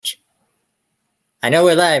I know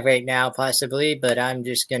we're live right now, possibly, but I'm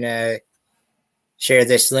just going to share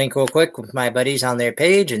this link real quick with my buddies on their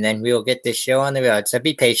page, and then we'll get this show on the road. So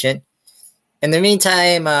be patient. In the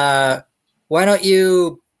meantime, why don't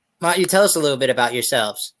you tell us a little bit about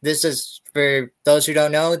yourselves? This is for those who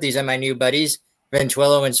don't know. These are my new buddies,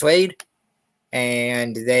 Ventuillo and Suede,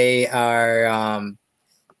 and they are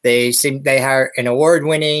they are an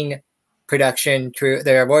award-winning production crew.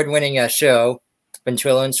 They're award-winning show,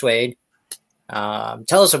 Ventuillo and Suede.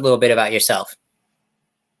 Tell us a little bit about yourself.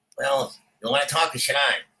 Well, you want to talk or should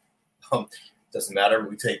I? Doesn't matter.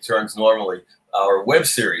 We take turns normally. Our web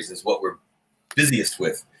series is what we're busiest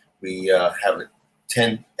with. We have a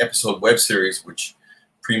 10-episode web series which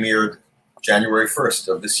premiered January 1st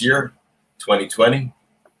of this year, 2020.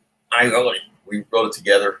 I wrote it. We wrote it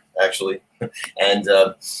together, actually. And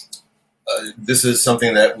this is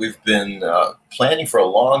something that we've been planning for a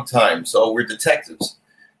long time. So we're detectives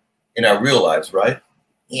in our real lives, right?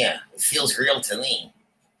 Yeah, it feels real to me.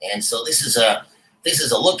 And so this is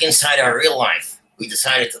a look inside our real life. We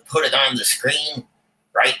decided to put it on the screen,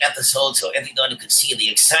 right episode, so everybody could see the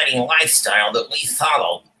exciting lifestyle that we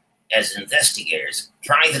follow as investigators,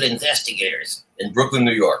 private investigators in Brooklyn,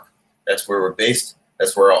 New York. That's where we're based.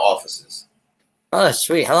 That's where our office is. Oh,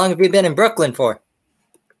 sweet. How long have you been in Brooklyn for?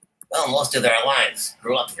 Well, most of our lives.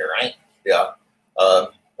 Grew up here, right? Yeah. I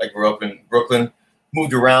grew up in Brooklyn,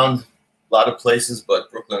 moved around a lot of places,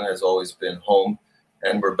 but Brooklyn has always been home,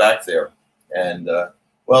 and we're back there. And,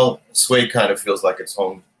 well, Suede kind of feels like it's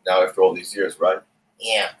home now after all these years, right?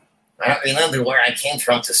 Yeah. I don't remember where I came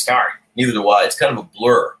from to start. Neither do I. It's kind of a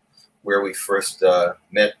blur where we first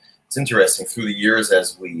met. It's interesting. Through the years,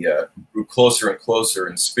 as we grew closer and closer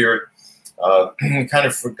in spirit, we kind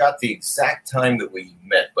of forgot the exact time that we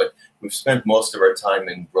met, but we've spent most of our time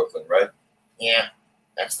in Brooklyn, right? Yeah,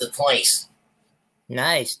 that's the place.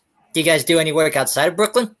 Nice. Do you guys do any work outside of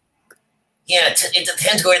Brooklyn? Yeah, it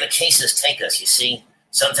depends where the cases take us, you see.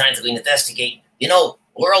 Sometimes we investigate,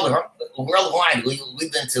 worldwide.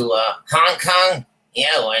 We've been to Hong Kong,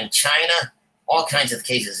 and China, all kinds of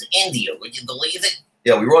cases. India, would you believe it?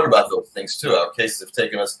 Yeah, we wrote about those things too. Our cases have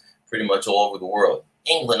taken us pretty much all over the world.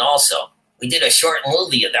 England also. We did a short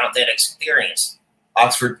movie about that experience.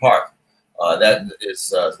 Oxford Park. That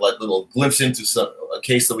is like a little glimpse into a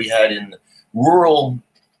case that we had in rural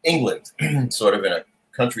England, sort of in a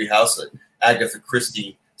country house, an Agatha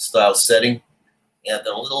Christie style setting. Yeah,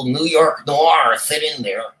 the little New York noir fit in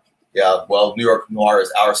there. Yeah, well, New York noir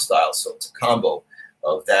is our style, so it's a combo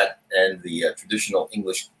of that and the traditional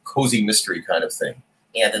English cozy mystery kind of thing.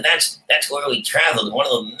 Yeah, that's where we traveled, one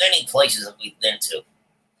of the many places that we've been to.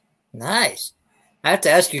 Nice. I have to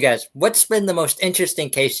ask you guys, what's been the most interesting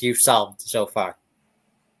case you've solved so far?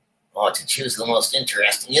 Oh, to choose the most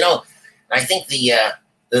interesting. I think the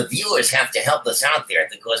viewers have to help us out there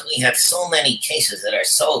because we have so many cases that are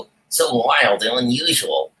so wild and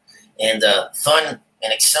unusual and fun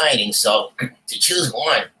and exciting. So to choose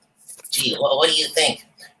one, gee, what do you think?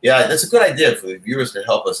 Yeah, that's a good idea for the viewers to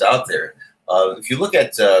help us out there. If you look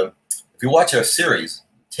at, if you watch our series,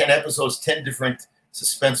 10 episodes, 10 different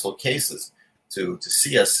suspenseful cases to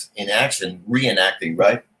see us in action, reenacting,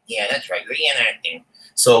 right? Yeah, that's right, reenacting.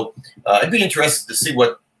 So I'd be interested to see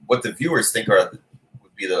what the viewers think would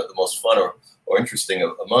be the most fun or interesting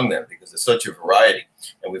among them, because there's such a variety,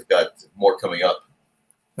 and we've got more coming up.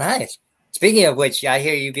 Nice. Speaking of which, I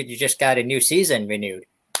hear you just got a new season renewed.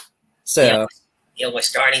 So yeah, we're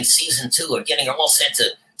starting season 2. We're getting all set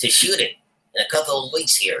to shoot it in a couple of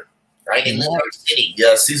weeks here, right in New York City.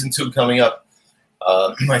 Yeah, season 2 coming up.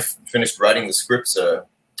 I finished writing the scripts a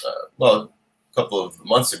couple of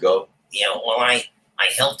months ago. Yeah, well, I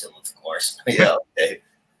helped him, of course. Yeah, okay.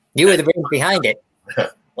 You were the brains behind it.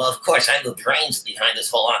 Well, of course, I'm the brains behind this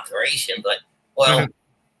whole operation, but,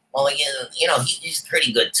 he's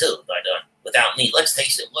pretty good too, but without me, let's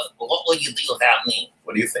face it, what will you do without me?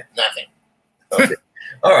 What do you think? Nothing. Okay.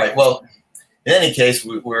 All right, well, in any case,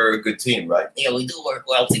 we're a good team, right? Yeah, we do work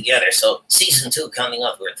well together, so season 2 coming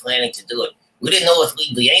up, we're planning to do it. We didn't know if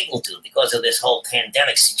we'd be able to because of this whole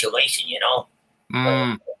pandemic situation,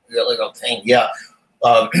 Real thing, yeah.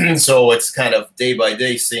 So it's kind of day by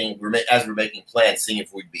day seeing, as we're making plans, seeing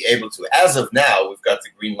if we'd be able to. As of now, we've got the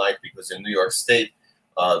green light because in New York State,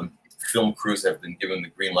 film crews have been given the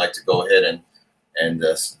green light to go ahead and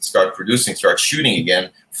start shooting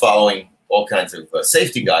again, following all kinds of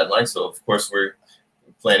safety guidelines. So, of course, we're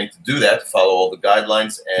planning to do that, follow all the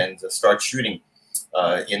guidelines, and start shooting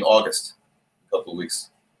in August, a couple of weeks.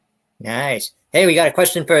 Nice. Hey, we got a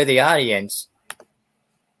question for the audience.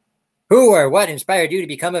 Who or what inspired you to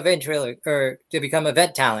become a ventriloquist or to become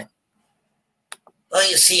event talent? Well,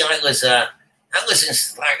 you see, I I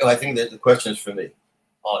listen. Oh, I think that the question is for me.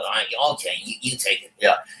 Oh, okay. You take it.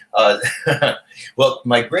 Yeah. Well,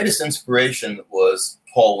 my greatest inspiration was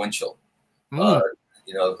Paul Winchell.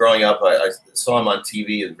 Growing up, I saw him on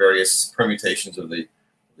TV at various permutations of the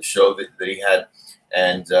show that he had.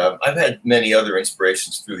 And I've had many other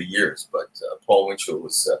inspirations through the years, but Paul Winchell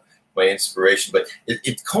was my inspiration. But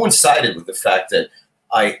it coincided with the fact that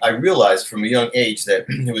I realized from a young age that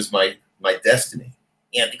it was my destiny.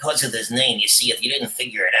 Yeah, because of his name, you see, if you didn't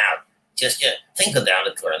figure it out, just think about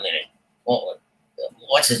it for a minute. Well,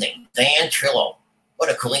 what's his name? Van Trillo.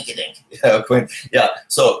 What a coincidence. Yeah.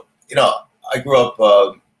 So, I grew up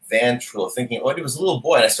Van Trillo thinking, when I was a little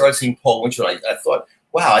boy, and I started seeing Paul Winchell, I thought,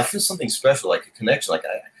 wow, I feel something special, like a connection. Like,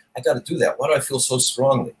 I got to do that. Why do I feel so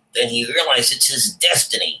strongly? Then he realized it's his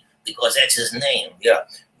destiny because that's his name. Yeah.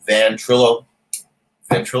 Van Trillo.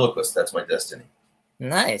 Ventriloquist. That's my destiny.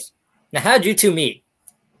 Nice. Now, how did you two meet?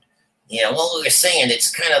 Yeah, well, we were saying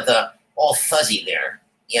it's kind of all fuzzy there.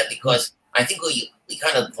 Yeah, because I think we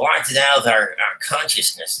kind of blocked it out of our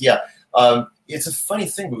consciousness. Yeah. It's a funny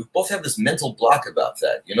thing, but we both have this mental block about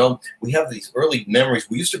that. We have these early memories.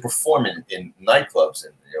 We used to perform in nightclubs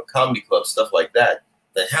and comedy clubs, stuff like that.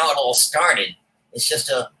 But how it all started, it's just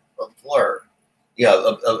a blur.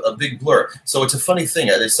 Yeah, a big blur. So it's a funny thing.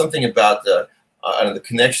 There's something about the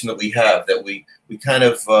connection that we have that we kind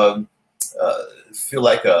of feel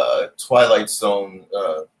like a Twilight Zone,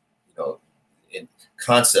 in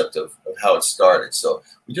concept of how it started. So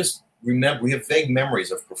we just remember, we have vague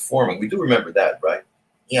memories of performing. We do remember that, right?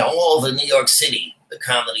 Yeah, all over New York City, the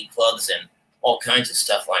comedy clubs and all kinds of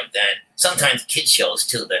stuff like that. Sometimes kid shows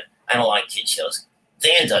too, but I don't like kid shows.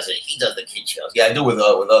 Dan does it. He does the kid shows. Yeah, I do with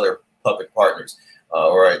other public partners.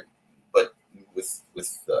 But with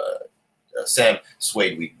Sam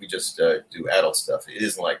Swade, we just do adult stuff. It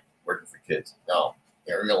isn't like working for kids. No,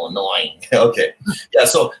 they're real annoying. Okay, yeah.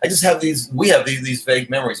 So I just have we have these vague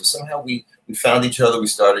memories of somehow we found each other. We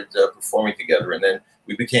started performing together, and then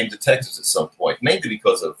we became detectives at some point, mainly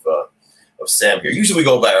because of Sam here. Usually we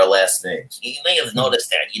go by our last names. You may have noticed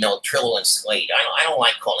that, Trillo and Swade. I don't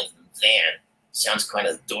like calling them Van. Sounds kind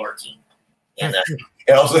of dorky. And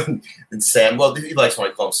and Sam, well, he likes when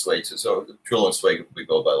I call him Swade too. So Trillo and Swade, we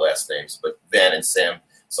go by last names, but Van and Sam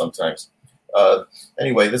sometimes.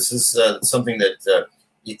 Anyway, this is something that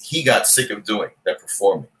he got sick of doing, that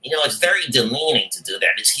performing. It's very demeaning to do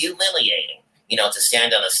that. It's humiliating, to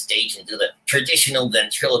stand on a stage and do the traditional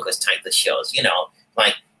ventriloquist type of shows,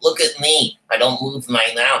 like, look at me, I don't move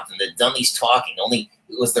my mouth, and the dummy's talking. Only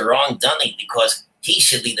it was the wrong dummy because he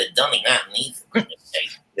should be the dummy, not me, for goodness sake.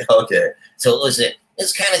 Okay. So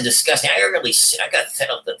it's kind of disgusting. I got fed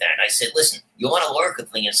up with that. I said, listen, you want to work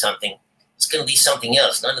with me in something, it's going to be something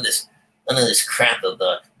else. None of this crap of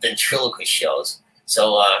the ventriloquist shows.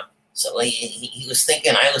 So he was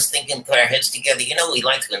thinking, I was thinking, put our heads together. We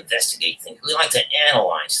like to investigate things. We like to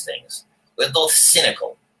analyze things. We're both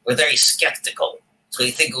cynical. We're very skeptical. So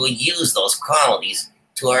we think we would use those qualities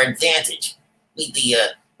to our advantage. We'd be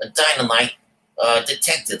a dynamite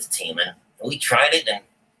detective team, and we tried it, and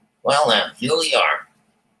well, here we are.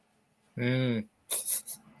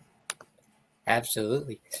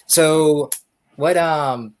 Absolutely. So, what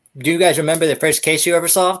do you guys remember the first case you ever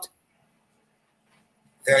solved?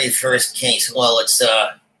 Very first case. Well, it's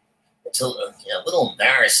a little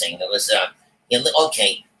embarrassing. It was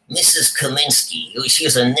okay. Mrs. Kaminsky, she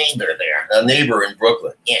was a neighbor there. A neighbor in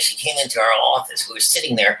Brooklyn. Yeah, she came into our office. We were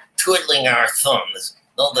sitting there twiddling our thumbs.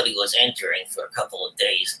 Nobody was entering for a couple of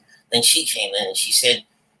days. Then she came in and she said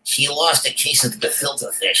she lost a case of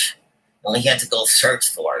gefilte fish, and we had to go search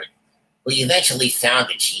for it. We eventually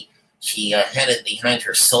found it. She had it behind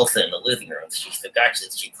her sofa in the living room. She forgot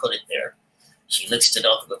that she put it there. She mixed it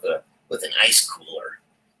up with an ice cooler,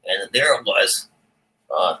 and there it was.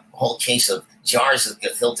 A whole case of jars of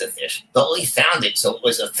gefilte fish. But we found it, so it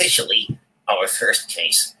was officially our first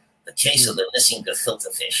case, the case of the missing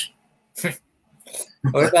gefilte fish.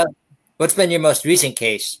 What's been your most recent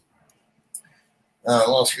case?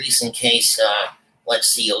 Most recent case, let's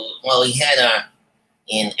see. Well, we had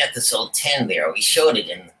in episode 10 there. We showed it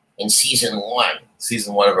in season 1.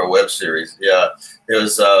 Season 1 of our web series. Yeah, there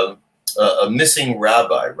was a missing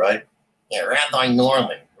rabbi, right? Yeah, Rabbi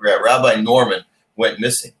Norman. Yeah, Rabbi Norman went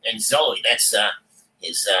missing, and Zoe, that's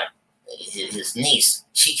his niece.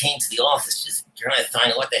 She came to the office just trying to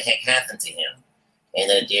find out what the heck happened to him,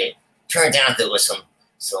 and it turned out there was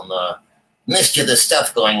some mischievous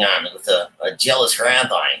stuff going on with a jealous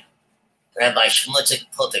rabbi, Rabbi Shmutzik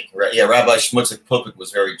Pupik. Yeah, Rabbi Shmutzik Pupik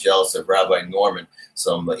was very jealous of Rabbi Norman.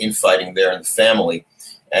 Some infighting there in the family,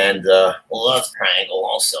 and a love triangle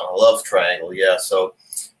also. A love triangle, yeah. So.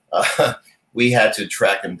 we had to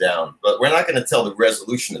track him down. But we're not going to tell the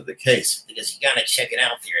resolution of the case because you got to check it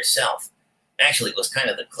out for yourself. Actually, it was kind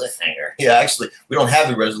of the cliffhanger. Yeah, actually, we don't have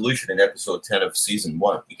the resolution in episode 10 of season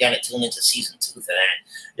 1. You got to tune into season 2 for that.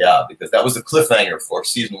 Yeah, because that was the cliffhanger for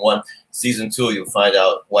season 1. Season 2, you'll find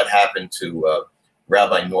out what happened to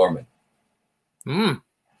Rabbi Norman. That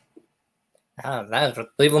was a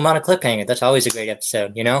believable amount of cliffhanger. That's always a great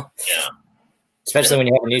episode, you know? Yeah. Especially when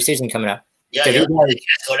you have a new season coming up. Yeah, So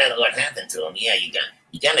what happened to him. Yeah,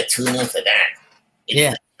 you got to tune in for that.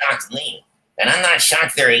 It shocked me. And I'm not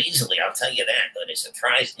shocked very easily, I'll tell you that, but it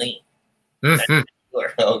surprised me.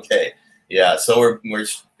 Sure. Okay. Yeah, so we're going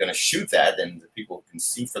to shoot that, and the people can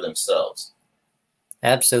see for themselves.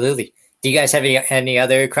 Absolutely. Do you guys have any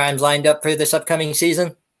other crimes lined up for this upcoming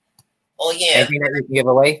season? Oh, yeah. Anything that you can give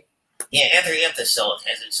away? Yeah, every episode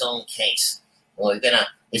has its own case. We're going to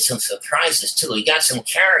get some surprises, too. We got some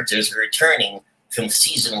characters returning from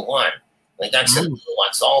season 1. We got some new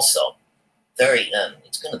ones also.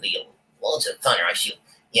 It's going to be loads of fun. Actually,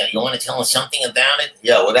 you want to tell us something about it?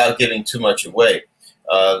 Yeah, without giving too much away.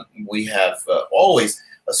 We have always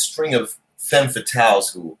a string of femme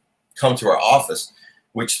fatales who come to our office,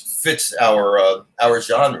 which fits our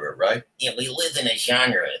genre, right? Yeah, we live in a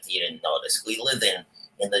genre, if you didn't notice. We live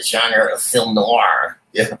in the genre of film noir.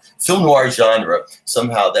 Yeah, film noir genre,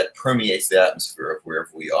 somehow that permeates the atmosphere of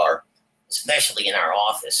wherever we are. Especially in our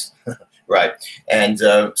office. Right. And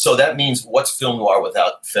so that means what's film noir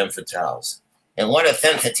without femme fatales? And what are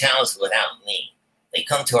femme fatales without me? They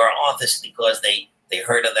come to our office because they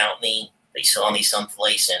heard about me. They saw me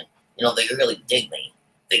someplace and, they really dig me.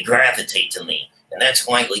 They gravitate to me. And that's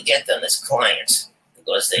why we get them as clients,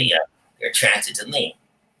 because they're attracted to me.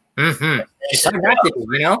 Mm-hmm. It's hard not to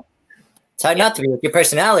be, It's hard not to be with your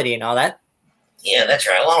personality and all that. Yeah, that's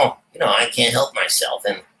right. Well, I can't help myself.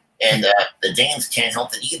 And the Danes can't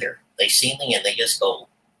help it either. They see me and they just go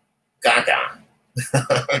gaga.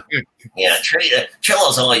 Yeah,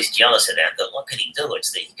 Trillo's always jealous of that, but what could he do?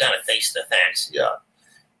 You got to face the facts. Yeah.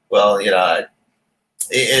 Well,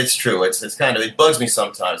 it's true. It's kind of, it bugs me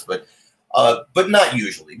sometimes, but not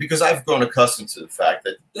usually, because I've grown accustomed to the fact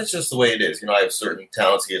that that's just the way it is. I have certain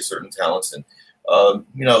talents, he has certain talents, and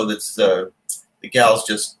that's the gals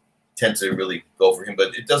just tend to really go for him,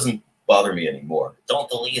 but it doesn't bother me anymore. Don't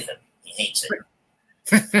believe him. He hates it.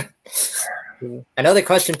 Another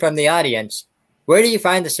question from the audience. Where do you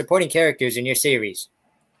find the supporting characters in your series?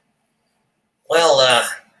 Well,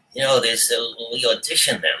 we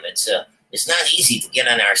audition them. It's not easy to get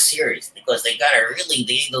on our series because they got to really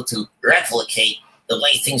be able to replicate the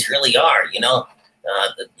way things really are,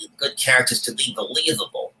 the good characters to be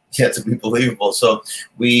believable. Yeah, to be believable. So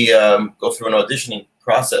we go through an auditioning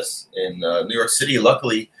process in New York City.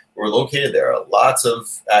 Luckily, we're located there. Lots of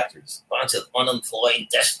actors. Lots of unemployed,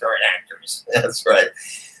 desperate actors. That's right.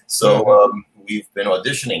 So we've been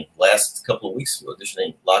auditioning last couple of weeks. We're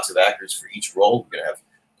auditioning lots of actors for each role. We're going to have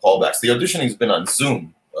callbacks. The auditioning has been on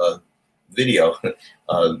Zoom video,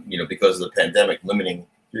 because of the pandemic limiting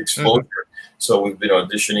the exposure. So we've been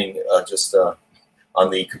auditioning just on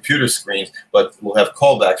the computer screens, but we'll have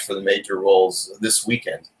callbacks for the major roles this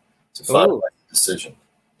weekend to finalize the decision.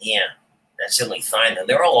 Yeah, that's really fine. And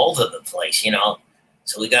they're all over the place,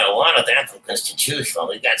 So we got a lot of applicants to choose from.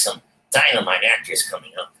 We've got some dynamite actors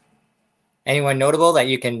coming up. Anyone notable that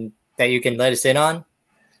you can let us in on?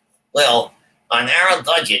 Well, on our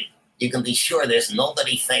budget, you can be sure there's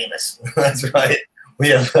nobody famous. That's right. We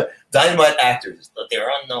have dynamite actors, but they're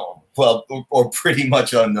unknown. Well, or pretty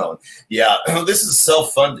much unknown. Yeah, this is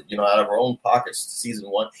self-funded, out of our own pockets, season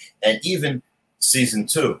 1 and even season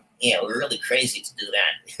 2. Yeah, we're really crazy to do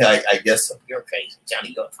that. I guess so. You're crazy.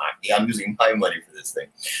 Johnny, go talk. Yeah, I'm using my money for this thing.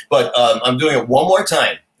 But I'm doing it one more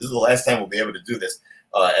time. This is the last time we'll be able to do this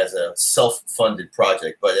as a self-funded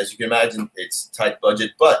project. But as you can imagine, it's tight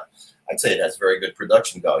budget, but I'd say it has very good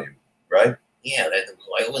production value, right? Yeah,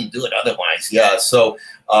 I wouldn't do it otherwise. Yeah, so,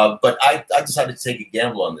 but I decided to take a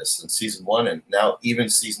gamble on this in season 1 and now even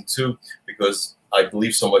season 2 because I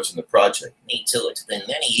believe so much in the project. Me too. It's been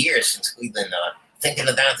many years since we've been thinking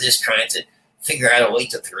about this, trying to figure out a way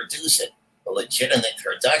to produce it, a legitimate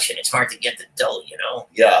production. It's hard to get the dough,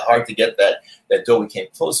 Yeah, hard to get that dough. We came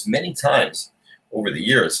close many times over the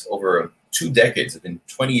years, over 2 decades. It's been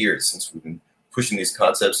 20 years since we've been pushing these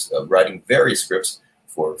concepts, writing various scripts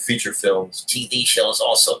for feature films, TV shows,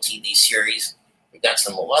 also TV series. We got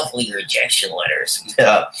some lovely rejection letters.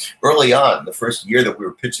 Yeah, early on, the first year that we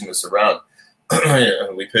were pitching this around,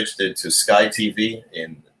 we pitched it to Sky TV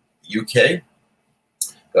in the UK.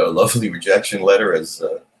 Got a lovely rejection letter, as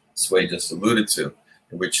Sway just alluded to,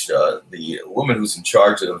 in which the woman who's in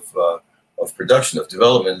charge of production, of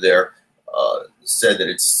development there, said that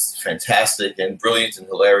it's fantastic and brilliant and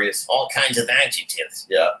hilarious. All kinds of adjectives.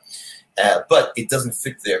 Yeah. But it doesn't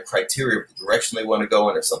fit their criteria of the direction they want to go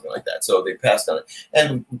in or something like that. So they passed on it.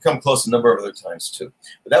 And we come close a number of other times too.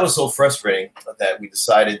 But that was so frustrating that we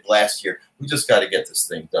decided last year, we just got to get this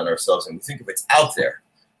thing done ourselves. And we think if it's out there,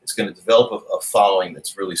 it's going to develop a following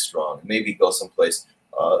that's really strong. And maybe go someplace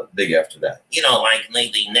big after that. You know, like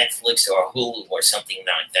maybe Netflix or Hulu or something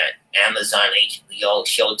like that. Amazon, HBO,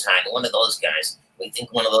 Showtime, one of those guys. We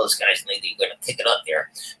think one of those guys maybe going to pick it up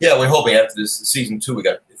there. Yeah, we're hoping after this season 2,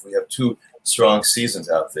 if we have 2 strong seasons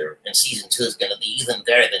out there. And season 2 is going to be even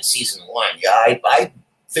better than season 1. Yeah, I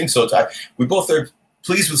think so. We both are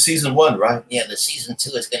pleased with season 1, right? Yeah, the season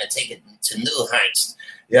 2 is going to take it to new heights.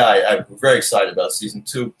 Yeah, I'm very excited about season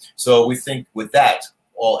 2. So we think with that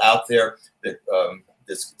all out there, that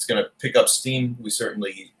it's going to pick up steam. We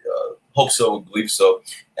certainly hope so, believe so,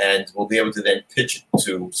 and we'll be able to then pitch it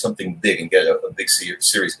to something big and get a big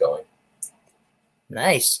series going.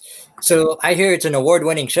 Nice. So I hear it's an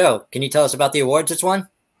award-winning show. Can you tell us about the awards it's won?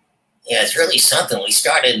 Yeah, it's really something. We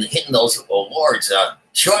started hitting those awards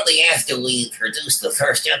shortly after we produced the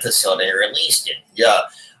first episode and released it. Yeah,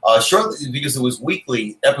 shortly, because it was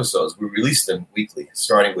weekly episodes. We released them weekly,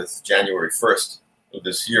 starting with January 1st of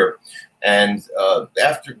this year. And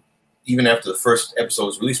even after the first episode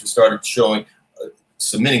was released, we started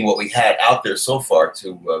submitting what we had out there so far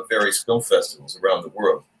to various film festivals around the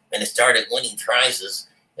world. And it started winning prizes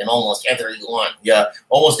in almost every one. Yeah,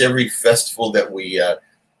 almost every festival that we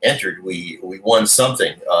entered, we won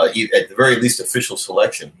something. At the very least, official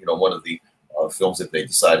selection. You know, one of the films that they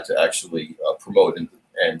decided to actually promote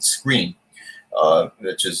and screen,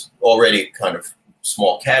 which is already kind of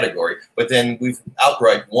small category. But then we've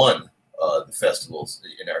outright won the festivals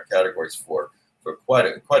in our categories for quite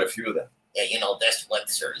a few of them. Yeah, you know, best web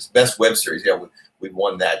series. Best web series. Yeah, we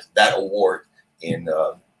won that award in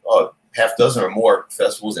half dozen or more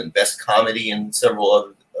festivals, and best comedy in several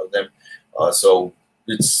other of them. So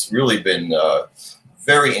it's really been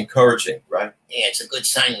very encouraging, right? Yeah, it's a good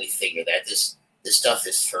sign. We figure that this stuff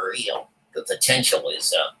is for real. The potential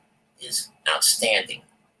is outstanding,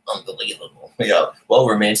 unbelievable. Yeah, well,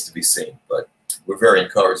 remains to be seen, but we're very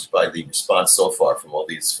encouraged by the response so far from all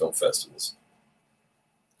these film festivals.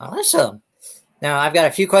 Awesome. Now, I've got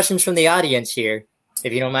a few questions from the audience here.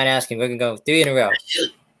 If you don't mind asking, we're going to go 3 in a row.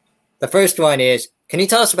 The first one is, can you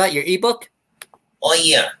tell us about your ebook? Oh,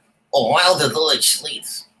 yeah. Oh, While the Village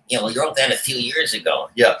Sleeps. You know, we wrote that a few years ago.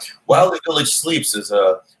 Yeah. While the Village Sleeps is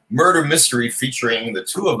a murder mystery featuring the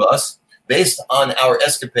 2 of us, based on our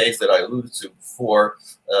escapades that I alluded to before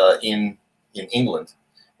in England.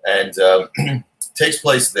 And takes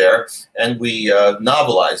place there, and we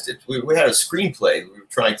novelized it. We had a screenplay.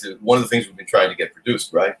 One of the things we've been trying to get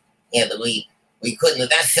produced, right? Yeah, but we couldn't.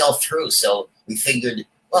 That fell through, so we figured,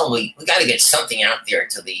 well, we got to get something out there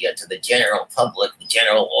to the general public, the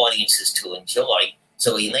general audiences to enjoy.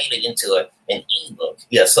 So we made it into an ebook.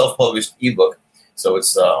 Yeah, self-published ebook. So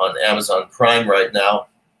it's on Amazon Prime right now.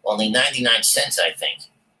 Only 99 cents, I think.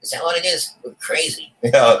 Is that what it is? We're crazy.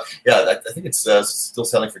 Yeah. I think it's still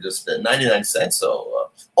selling for just 99 cents, so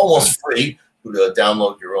almost free. You could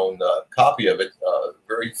download your own copy of it.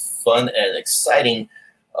 Very fun and exciting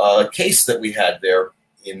case that we had there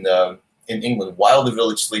in England. While the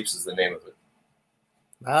Village Sleeps is the name of it.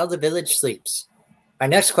 While the Village Sleeps. Our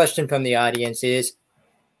next question from the audience is,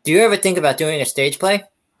 do you ever think about doing a stage play?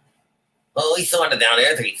 Well, we thought about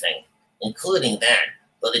everything, including that,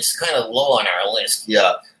 but it's kind of low on our list.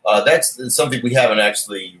 Yeah, that's something we haven't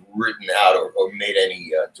actually written out or made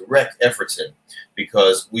any direct efforts in,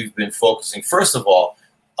 because we've been focusing, first of all,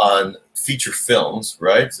 on feature films,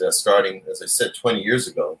 right? Starting, as I said, 20 years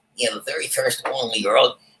ago. Yeah, the very first one we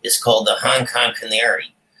wrote is called The Hong Kong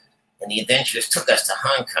Canary, and the adventures took us to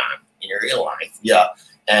Hong Kong in real life. Yeah,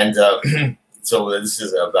 and so this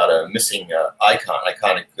is about a missing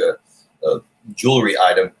iconic jewelry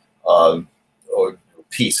item or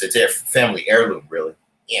piece. It's a family heirloom, really.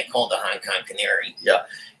 Yeah, called The Hong Kong Canary. Yeah,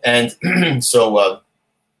 and so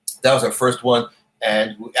that was our first one,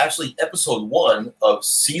 and actually episode 1 of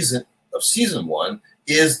season 1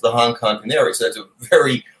 is the Hong Kong Canary. So that's a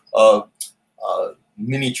very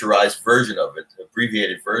miniaturized version of it,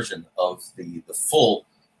 abbreviated version of the full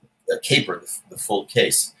caper, the full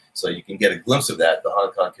case. So you can get a glimpse of that, the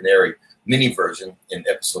Hong Kong Canary mini version in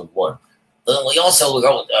episode 1. But we also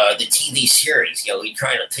wrote the TV series. You know, we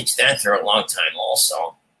tried to pitch that for a long time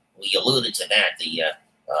also. We alluded to that, the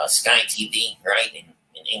Sky TV, right,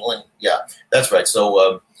 in England. Yeah, that's right.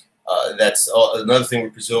 So that's another thing we're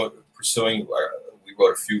pursuing. We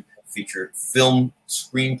wrote a few feature film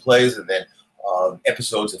screenplays, and then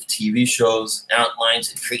episodes of TV shows. Outlines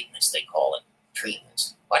and treatments, they call it.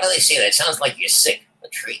 Treatments. Why do they say that? It sounds like you're sick. A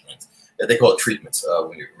treatment. Yeah, they call it treatments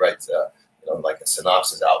when you write, like a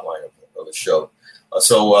synopsis outline of a show.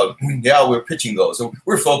 Yeah, we're pitching those. So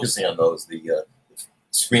we're focusing on those, the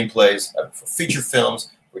screenplays for feature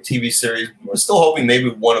films, for TV series. We're still hoping maybe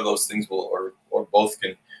one of those things will, or both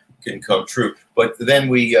can come true. But then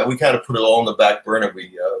we kind of put it all on the back burner.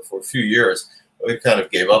 For a few years, we kind of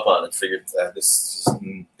gave up on it, figured this is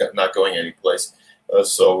not going anyplace.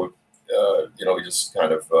 We just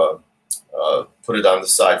kind of put it on the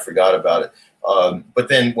side, forgot about it. But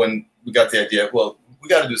then when we got the idea, well, we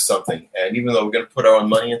got to do something. And even though we're going to put our own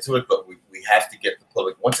money into it, but we have to get the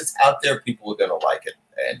public. Once it's out there, people are going to like it.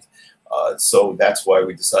 And so that's why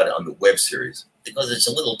we decided on the web series. Because it's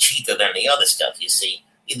a little cheaper than the other stuff, you see.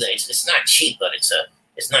 It's not cheap, but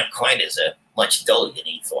it's not quite as much dough you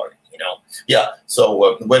need for it, Yeah,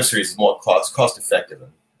 so the web series is more cost effective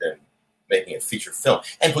than making a feature film.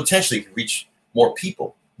 And potentially can reach more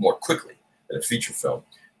people more quickly than a feature film.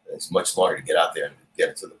 It's much longer to get out there and get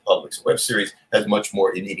it to the public. So web series has much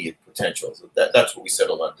more immediate potential. So that's what we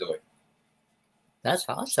settled on doing. That's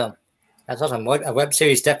awesome. That's awesome. A web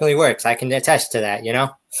series definitely works. I can attest to that,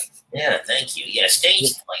 Yeah, thank you. Yeah,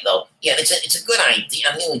 stage play, though. Yeah, it's a good idea.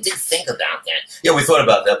 I mean, we did think about that. Yeah, we thought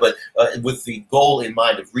about that, but with the goal in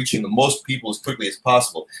mind of reaching the most people as quickly as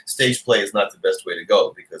possible, stage play is not the best way to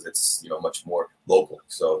go because it's much more local.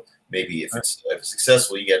 So maybe if it's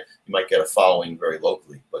successful, you might get a following very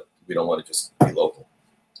locally, but we don't want to just be local.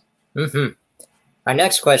 Mm-hmm. Our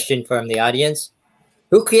next question from the audience: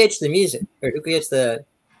 who creates the music, or who creates the?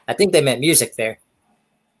 I think they meant music there.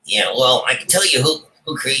 Yeah, well, I can tell you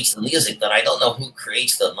who creates the music, but I don't know who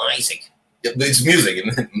creates the music. Yeah, it's music.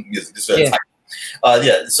 Music.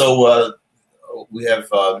 Yeah. So we have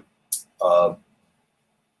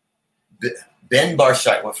Ben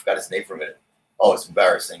Barshai. I forgot his name for a minute. Oh, it's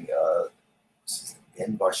embarrassing.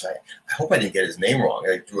 Ben Barshai. I hope I didn't get his name wrong.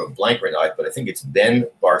 I drew a blank right now, but I think it's Ben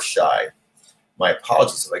Barshai. My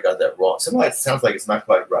apologies if I got that wrong. Somehow it sounds like it's not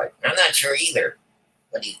quite right. I'm not sure either,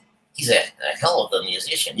 but he's a hell of a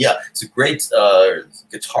musician. Yeah, he's a great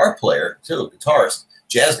guitar player too, guitarist,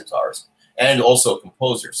 jazz guitarist, and also a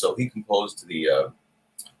composer. So he composed the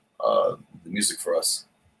music for us.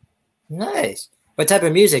 Nice. What type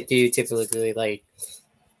of music do you typically like?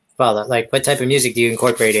 Well, what type of music do you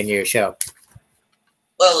incorporate in your show?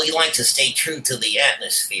 Well, we like to stay true to the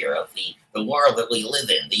atmosphere of the world that we live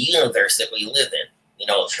in, the universe that we live in.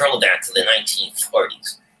 Throw that to the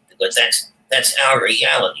 1940s, because that's our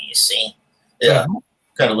reality, you see. Yeah,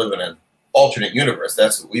 kind of live in an alternate universe.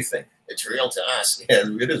 That's what we think. It's real to us. Yeah,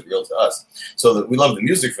 it is real to us. So we love the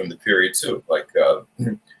music from the period too, like the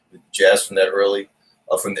jazz from that early,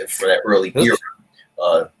 from that early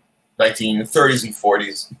era, 1930s and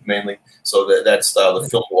 40s mainly. So that style, the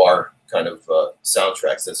film noir kind of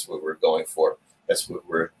soundtracks. That's what we're going for. That's what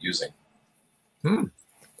we're using.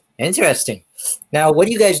 Interesting. Now, what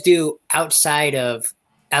do you guys do outside of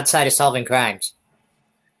solving crimes?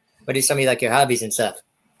 What are some of your hobbies and stuff?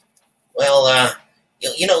 Well,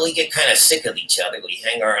 we get kind of sick of each other. We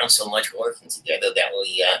hang around so much working together that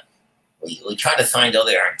we try to find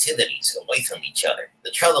other activities away from each other.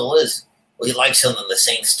 The trouble is, we like some of the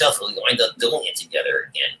same stuff, and we wind up doing it together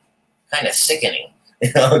again. Kind of sickening.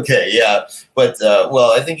 Okay, yeah. But,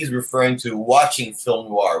 I think he's referring to watching film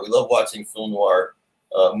noir. We love watching film noir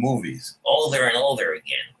movies. Older and older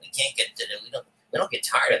again. We can't get to it. We don't get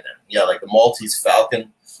tired of them. Yeah, like the Maltese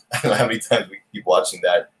Falcon. I don't know how many times we keep watching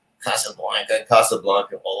that. Casablanca.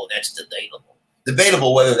 Oh, that's debatable.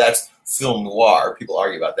 Debatable whether that's film noir. People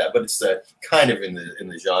argue about that, but it's kind of in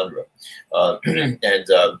the genre.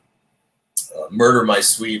 Murder My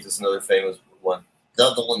Sweet is another famous one.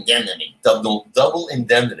 Double Indemnity. Double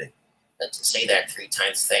Indemnity. And to say that 3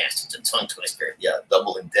 times fast, it's a tongue twister. Yeah,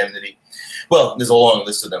 Double Indemnity. Well, there's a long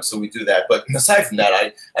list of them, so we do that. But aside from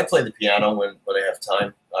that, I play the piano when I have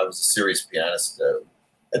time. I was a serious pianist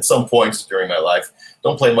at some points during my life.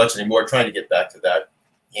 Don't play much anymore. Trying to get back to that.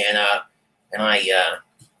 And I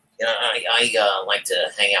like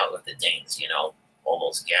to hang out with the dames. All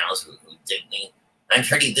those gals who dig me. I'm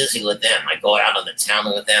pretty busy with them. I go out on the town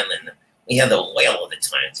with them, and we have a whale of a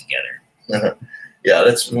time together. Yeah,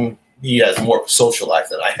 he has more social life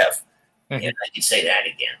than I have. And I can say that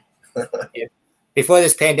again. Before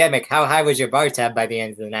this pandemic, how high was your bar tab by the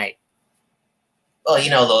end of the night? Well,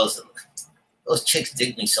 those chicks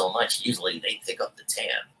dig me so much. Usually they pick up the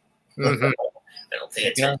tab. Mm-hmm. I don't pay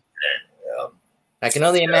attention to that. I can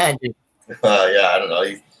only imagine. I don't know.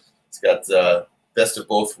 He's got best of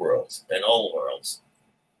both worlds and all worlds.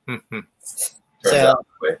 Mm-hmm. Turns out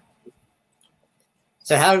that way.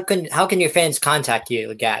 So how can your fans contact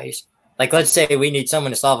you guys? Like, let's say we need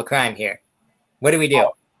someone to solve a crime here. What do we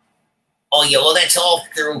do? Oh yeah, well that's all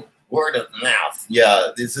through word of mouth. Yeah,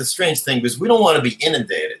 it's a strange thing because we don't want to be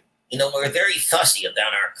inundated. You know, we're very fussy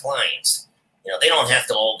about our clients. You know, they don't have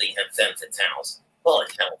to all be femme fatales. Well,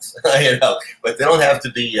 it helps. You know, but they don't have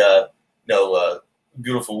to be,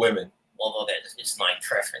 beautiful women. Although that is my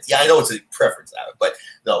preference. Yeah, I know it's a preference, but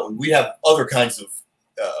no, we have other kinds of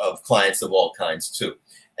clients of all kinds too.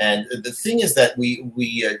 And the thing is that we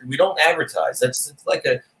don't advertise. That's like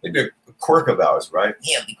maybe a quirk of ours, right?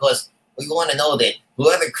 Yeah, because we want to know that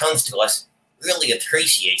whoever comes to us really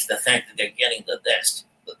appreciates the fact that they're getting the best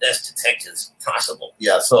detectives possible.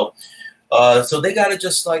 Yeah, so they got to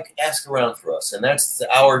just like ask around for us, and that's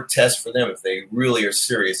our test for them if they really are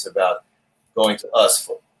serious about going to us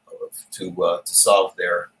to solve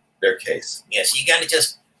their case. Yes, you got to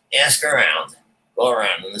just ask around, go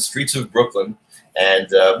around in the streets of Brooklyn, and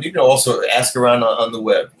you can also ask around on the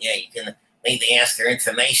web. Yeah, you can maybe ask their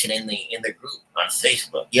information in the group on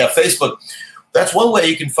Facebook. Yeah, Facebook. That's one way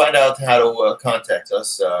you can find out how to contact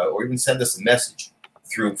us, or even send us a message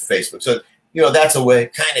through Facebook. So that's a way.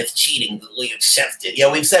 Kind of cheating, but we accept it.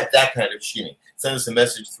 Yeah, we accept that kind of cheating. Send us a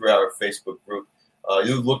message through our Facebook group.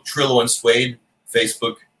 You look Trillo and Suede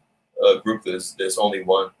Facebook group. There's only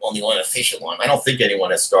one official one. I don't think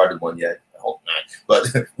anyone has started one yet. I hope not.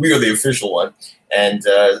 But we are the official one. And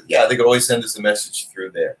they could always send us a message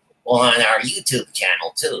through there. Well, on our YouTube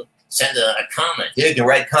channel too. Send a comment. Yeah, you can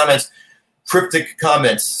write comments, cryptic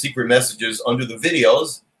comments, secret messages under the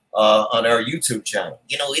videos on our YouTube channel.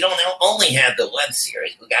 You know, we don't only have the web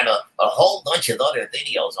series. We got a whole bunch of other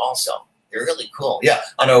videos also. They're really cool. Yeah,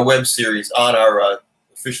 on our web series, on our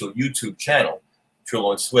official YouTube channel,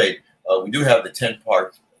 Trillo and Suede. We do have the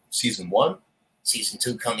 10-part season 1. Season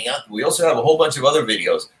 2 coming up. We also have a whole bunch of other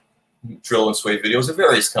videos, Trillo and Suede videos of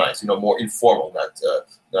various kinds. More informal, not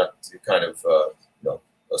kind of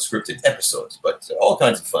scripted episodes, but all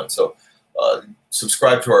kinds of fun. So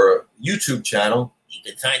subscribe to our YouTube channel. You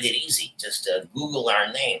can find it easy. Just Google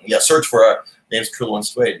our name. Yeah, search for our names, Trillo and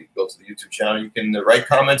Suede. You can go to the YouTube channel. You can write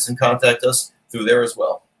comments and contact us through there as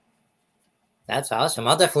well. That's awesome.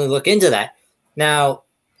 I'll definitely look into that. Now,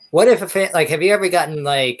 what if have you ever gotten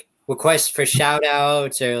requests for shout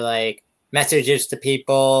outs or messages to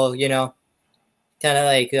people, kind of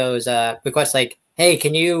like those requests hey,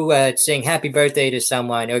 can you sing happy birthday to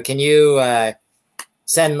someone, or can you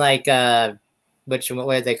send what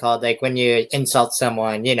are they called? When you insult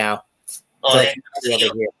someone, Oh,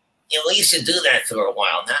 we used to do that for a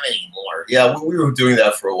while, not anymore. Yeah, we were doing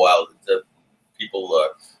that for a while. The people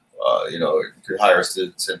could hire us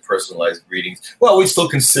to send personalized greetings. Well, we still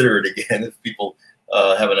consider it again. If people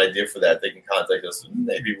have an idea for that, they can contact us.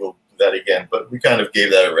 Maybe we'll do that again. But we kind of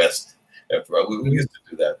gave that a rest after all. We used to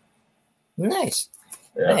do that. Nice.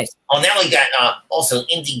 Yeah. Nice. Oh, now we got also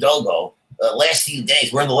Indiegogo. Last few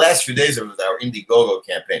days. We're in the last few days of our Indiegogo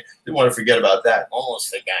campaign. Didn't want to forget about that. Almost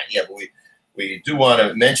forgot. Yeah, but we do want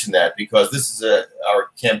to mention that because this is our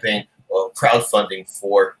campaign of crowdfunding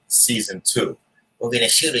for season 2. We're going to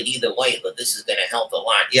shoot it either way, but this is going to help a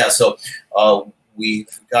lot. Yeah, so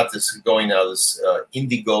we've got this going now, this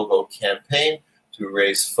Indiegogo campaign to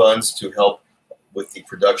raise funds to help with the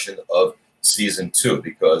production of season 2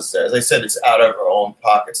 because, as I said, it's out of our own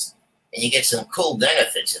pockets. And you get some cool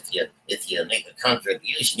benefits if you make a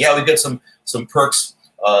contribution. Yeah, we get some perks.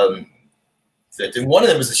 One of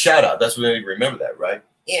them is a shout out. That's what we remember that, right?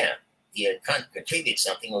 Yeah. If you contribute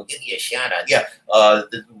something, we'll give you a shout out. Yeah.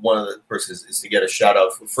 One of the perks is to get a shout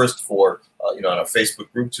out first for on our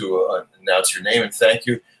Facebook group to announce your name and thank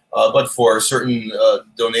you. But for a certain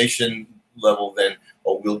donation level, then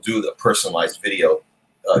we'll do the personalized video.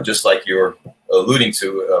 Just like you're alluding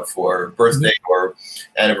to for birthday or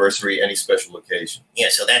anniversary, any special occasion. Yeah,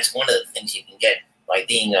 so that's one of the things you can get by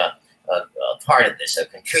being a part of this, a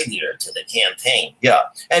contributor to the campaign. Yeah,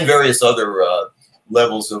 and various other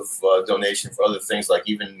levels of donation for other things, like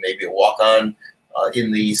even maybe a walk-on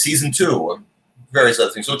in the season 2 or various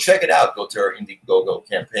other things. So check it out. Go to our Indiegogo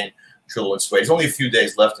campaign, Trillo and Suede. There's only a few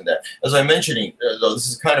days left in that. As I'm mentioning, though, this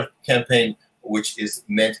is kind of campaign which is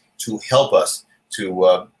meant to help us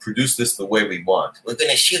to produce this the way we want. We're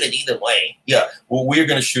going to shoot it either way. Yeah, well, we're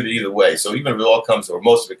going to shoot it either way. So even if it all comes, or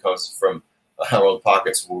most of it comes from our own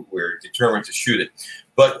pockets, we're determined to shoot it.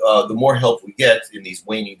 But the more help we get in these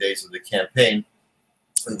waning days of the campaign,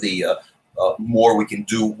 the more we can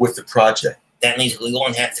do with the project. That means we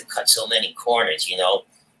won't have to cut so many corners,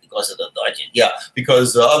 because of the budget. Yeah,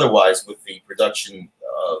 because otherwise, with the production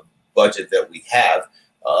budget that we have,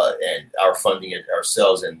 and our funding it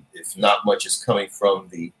ourselves, and if not much is coming from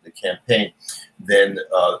the campaign, then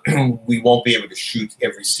we won't be able to shoot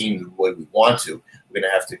every scene the way we want to. We're going to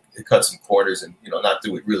have to cut some corners and not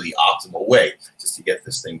do it really optimal way just to get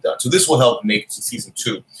this thing done. So this will help make season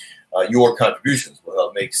 2. Your contributions will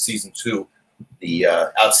help make season 2 the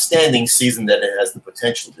outstanding season that it has the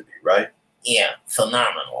potential to be. Right? Yeah,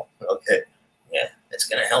 phenomenal. Okay. Yeah, it's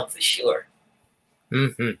going to help for sure.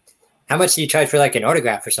 Mm-hmm. How much do you charge for like an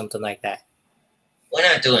autograph or something like that? We're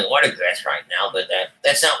not doing autographs right now, but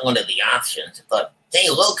that's not one of the options. But they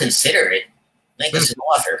will consider it. Make us an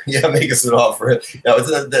offer. Yeah, make us an offer. Now,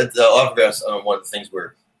 the autographs are one of the things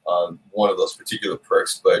where one of those particular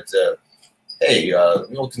perks. But hey,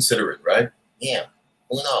 we'll consider it, right? Yeah.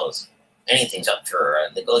 Who knows? Anything's up for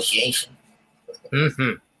negotiation.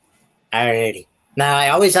 Mm-hmm. Alrighty. Now, I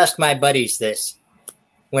always ask my buddies this.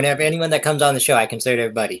 Whenever anyone that comes on the show, I consider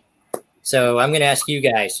their buddy. So I'm going to ask you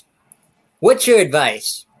guys, what's your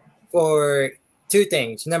advice for 2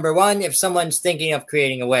 things? Number 1, if someone's thinking of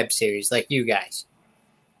creating a web series like you guys.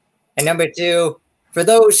 And number 2, for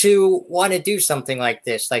those who want to do something like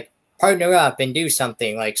this, like partner up and do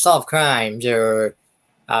something like solve crimes or,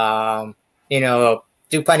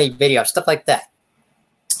 do funny videos, stuff like that.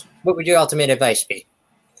 What would your ultimate advice be?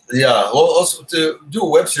 Yeah, well, also to do a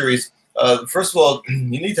web series, first of all,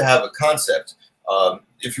 you need to have a concept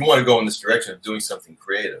if you want to go in this direction of doing something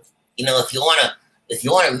creative. If you want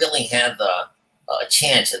to really have a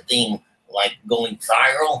chance of being like going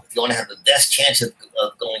viral, if you want to have the best chance of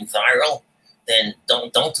going viral, then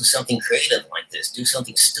don't do something creative like this. Do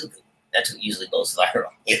something stupid. That's what usually goes viral.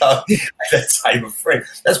 That's I'm afraid.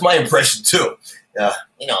 That's my impression too.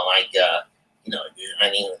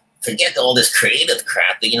 Forget all this creative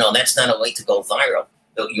crap. But, that's not a way to go viral.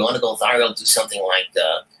 You want to go viral, do something like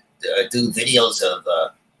do videos of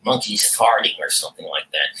monkeys farting or something like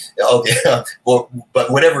that. Okay, well,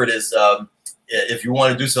 but whatever it is, if you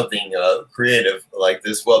want to do something creative like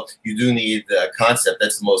this, well, you do need the concept.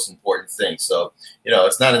 That's the most important thing. So,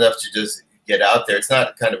 it's not enough to just get out there. It's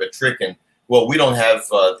not kind of a trick. And, well, we don't have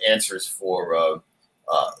answers for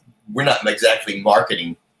we're not exactly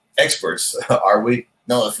marketing experts, are we?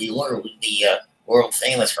 No, if we were, we'd be world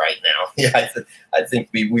famous right now. Yeah, I think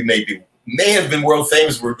we may have been world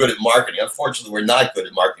famous. We're good at marketing. Unfortunately, we're not good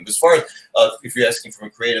at marketing. But as far as if you're asking from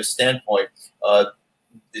a creative standpoint,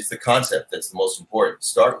 it's the concept that's the most important.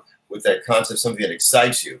 Start with that concept, something that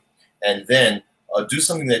excites you, and then do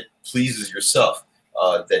something that pleases yourself.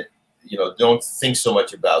 That don't think so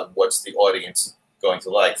much about what's the audience going to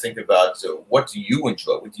like. Think about what do you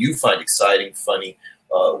enjoy, what do you find exciting, funny,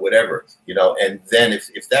 whatever. And then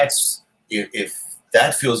if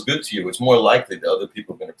that feels good to you, it's more likely that other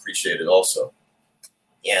people are going to appreciate it also.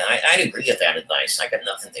 Yeah, I'd agree with that advice. I got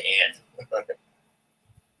nothing to add.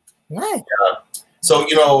 Right. So,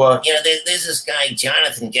 there's this guy,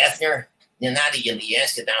 Jonathan Geffner. Now that you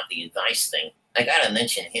asked about the advice thing, I got to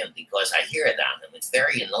mention him because I hear about him. It's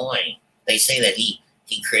very annoying. They say that he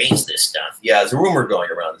creates this stuff. Yeah, there's a rumor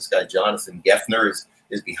going around. This guy, Jonathan Geffner,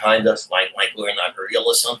 is behind us. Like we're not real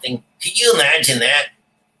or something. Could you imagine that,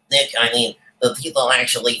 Nick? I mean, the people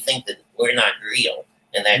actually think that we're not real.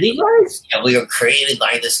 And that we were created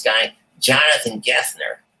by this guy, Jonathan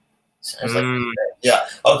Geffner. Sounds like yeah.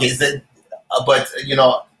 Okay. But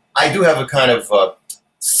I do have a kind of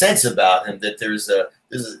sense about him that there's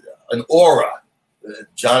an aura.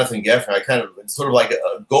 Jonathan Geffner. It's sort of like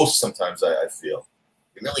a ghost sometimes. I feel.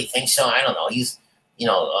 You really think so? I don't know. He's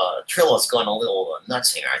Trillo's gone a little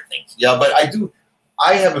nuts here, I think. Yeah, but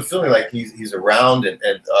I have a feeling like he's around and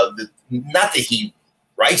not that he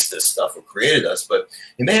writes this stuff or created us, but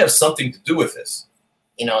he may have something to do with this.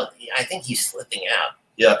 I think he's slipping out.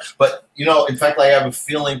 Yeah, but in fact, I have a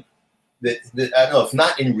feeling that I don't know if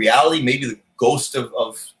not in reality, maybe the ghost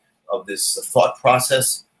of this thought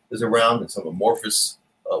process is around in some amorphous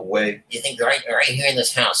way. You think right here in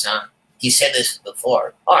this house, huh? He said this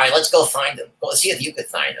before. All right, let's go find him. Go see if you could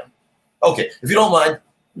find him. Okay, if you don't mind,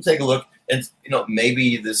 we'll take a look, and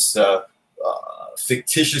maybe this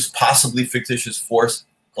possibly fictitious force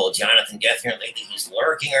called Jonathan Geffner. Maybe he's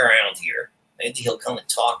lurking around here. Maybe he'll come and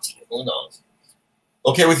talk to you. Who knows?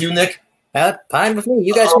 Okay with you, Nick? Fine with me.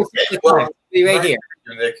 You guys will be right here.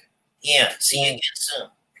 Nick. Yeah, see you again soon.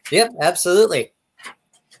 Yep, absolutely.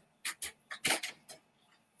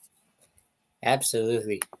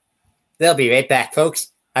 Absolutely. They'll be right back,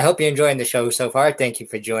 folks. I hope you're enjoying the show so far. Thank you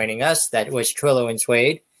for joining us. That was Trillo and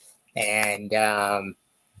Suede. And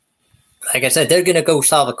like I said, they're going to go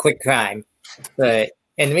solve a quick crime. But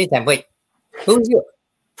in the meantime, wait, who's you?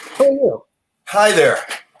 Who are you? Hi there.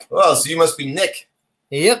 Well, so you must be Nick.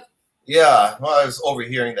 Yep. Yeah, well, I was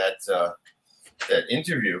overhearing that that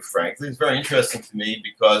interview, frankly. It's very interesting to me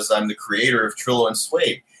because I'm the creator of Trillo and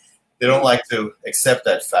Suede. They don't like to accept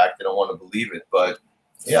that fact. They don't want to believe it. But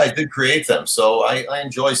yeah, I did create them. So I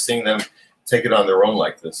enjoy seeing them take it on their own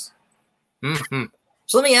like this. Mm-hmm.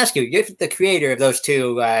 So let me ask you, you're the creator of those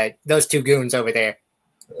two goons over there.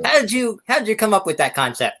 How did you come up with that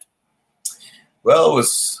concept? Well, it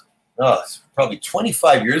was probably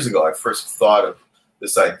 25 years ago I first thought of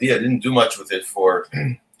this idea. I didn't do much with it for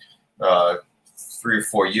 3 or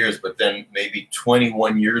 4 years, but then maybe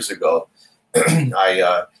 21 years ago,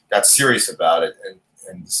 I got serious about it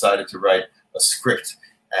and decided to write a script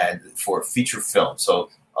for a feature film. So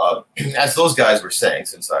as those guys were saying,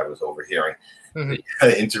 since I was overhearing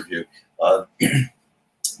the interview,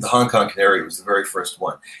 the Hong Kong Canary was the very first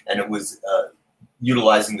one. And it was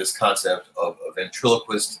utilizing this concept of a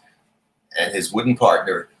ventriloquist and his wooden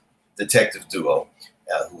partner, detective duo,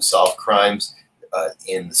 who solve crimes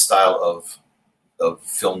in the style of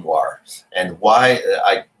film noir. And why?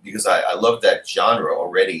 Because I loved that genre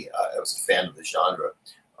already. I was a fan of the genre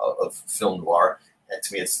of film noir. And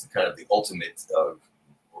to me, it's kind of the ultimate of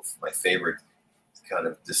my favorite kind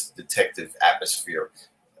of this detective atmosphere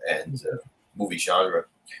and movie genre.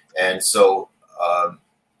 And so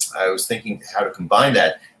I was thinking how to combine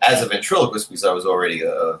that as a ventriloquist, because I was already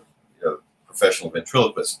a professional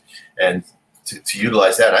ventriloquist, and to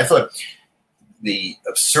utilize that. And I thought the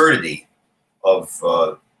absurdity of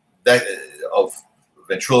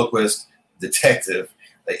ventriloquist detective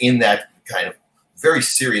in that kind of very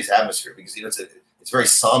serious atmosphere, because it's a very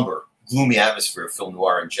somber, gloomy atmosphere of film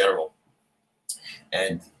noir in general,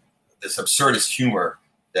 and this absurdist humor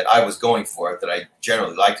that I was going for, that I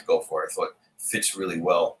generally like to go for, I thought fits really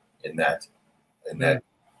well in that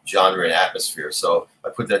genre and atmosphere. So I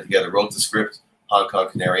put that together, wrote the script, Hong Kong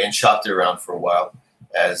Canary, and shopped it around for a while.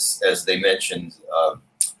 As they mentioned,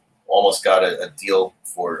 almost got a deal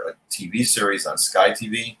for a TV series on Sky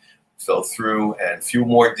TV, fell through, and a few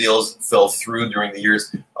more deals fell through during the years.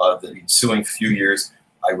 The ensuing few years,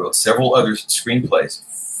 I wrote several other screenplays,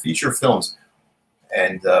 feature films,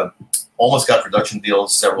 and almost got production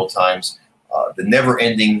deals several times. The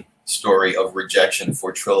never-ending story of rejection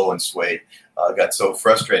for Trillo and Suede got so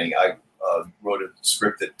frustrating. I wrote a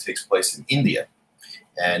script that takes place in India,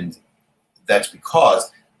 and that's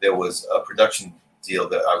because there was a production deal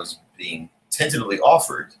that I was being tentatively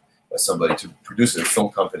offered by somebody to produce a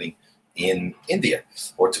film company in India,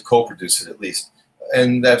 or to co-produce it at least,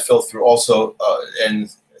 and that fell through also.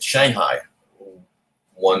 And Shanghai,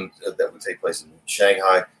 one that would take place in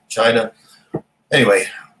Shanghai, China. Anyway,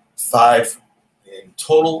 5 in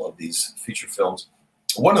total of these feature films.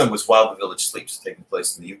 One of them was While the Village Sleeps, taking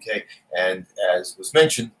place in the UK, and as was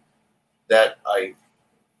mentioned, that I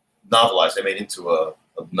novelized. I made into a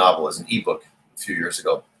novel as an ebook a few years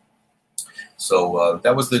ago. So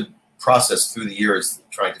that was the process through the years,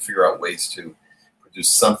 trying to figure out ways to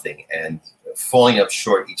produce something and falling up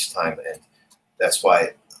short each time. And that's why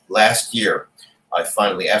last year, I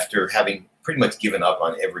finally, after having pretty much given up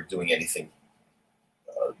on ever doing anything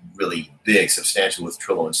really big, substantial with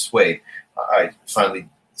Trillo and Suede, I finally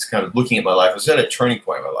was kind of looking at my life. I was at a turning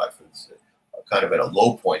point in my life. It was kind of at a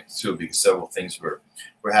low point too, because several things were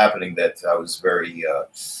happening that I was very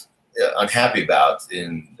unhappy about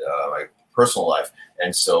in my personal life.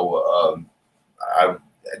 And so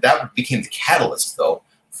that became the catalyst, though,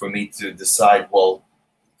 for me to decide, well,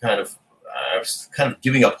 I was kind of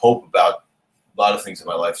giving up hope about a lot of things in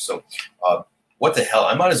my life. So what the hell?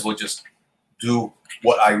 I might as well just do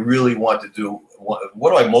what I really want to do.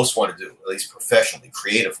 What do I most want to do, at least professionally,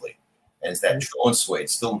 creatively? And it's that Trillo and Suede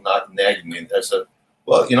still not nagging me. I said,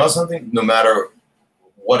 well, you know something? No matter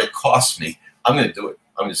what it costs me, I'm going to do it.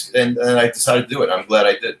 And I decided to do it. I'm glad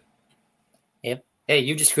I did. Yep. Hey,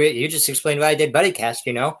 you just explained why I did BuddyCast,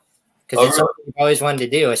 because it's something I've always wanted to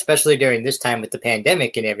do, especially during this time with the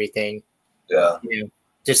pandemic and everything. Yeah.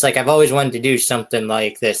 Just like I've always wanted to do something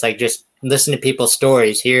like this, like just listen to people's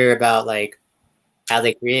stories, hear about like how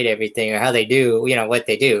they create everything or how they do, what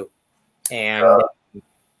they do. And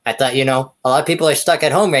I thought, a lot of people are stuck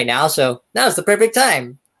at home right now, so now's the perfect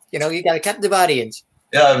time. You got a captive audience.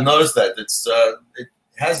 Yeah, I've noticed that. It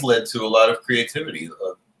has led to a lot of creativity.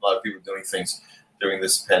 A lot of people doing things during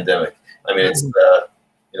this pandemic. I mean, it's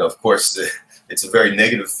of course, it's a very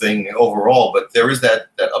negative thing overall, but there is that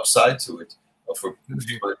upside to it for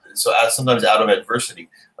people. So sometimes out of adversity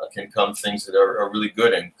can come things that are really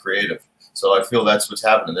good and creative. So I feel that's what's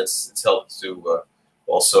happening. It's helped to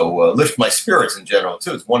also lift my spirits in general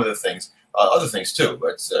too. It's one of the things. Other things too,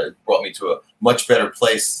 but it's brought me to a much better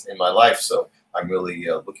place in my life. So I'm really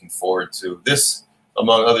looking forward to this,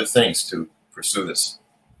 among other things, to pursue this.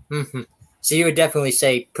 Mm-hmm. So you would definitely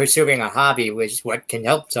say pursuing a hobby was what can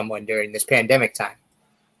help someone during this pandemic time.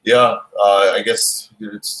 Yeah, I guess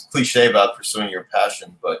it's cliche about pursuing your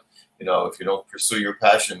passion, but if you don't pursue your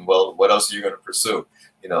passion, well, what else are you going to pursue?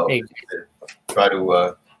 Exactly. Try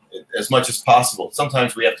to as much as possible.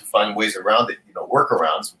 Sometimes we have to find ways around it,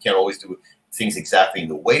 workarounds. We can't always do things exactly in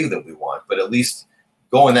the way that we want, but at least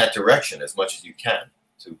go in that direction as much as you can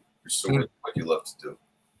to pursue what you love to do.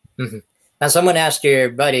 Mm-hmm. Now, someone asked your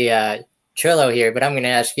buddy Trillo here, but I'm going to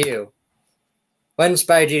ask you, what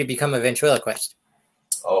inspired you to become a ventriloquist?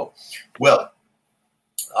 Oh, well,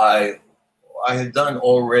 I had done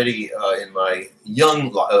already in my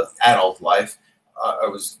young adult life. I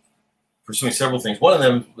was pursuing several things. One of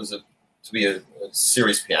them was to be a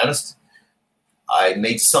serious pianist. I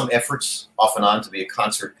made some efforts off and on to be a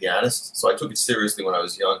concert pianist, so I took it seriously when I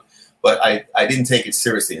was young. But I didn't take it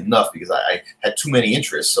seriously enough because I had too many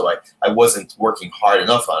interests, so I wasn't working hard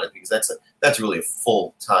enough on it because that's really a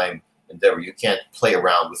full-time endeavor. You can't play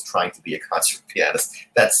around with trying to be a concert pianist.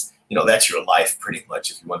 That's your life pretty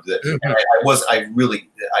much if you want to do that. Mm-hmm. And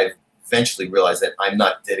I eventually realized that I'm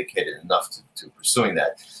not dedicated enough to pursuing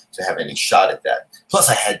that to have any shot at that. Plus,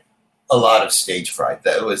 I had a lot of stage fright.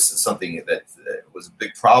 That was something that was a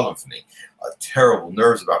big problem for me. Terrible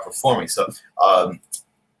nerves about performing. So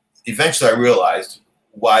eventually I realized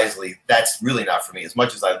wisely that's really not for me. As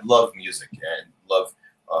much as I love music and love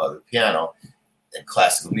the piano and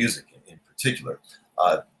classical music in particular,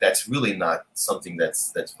 that's really not something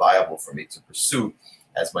that's viable for me to pursue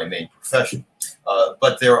as my main profession.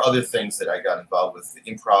 But there are other things that I got involved with: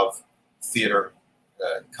 improv, theater,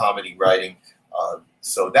 comedy writing.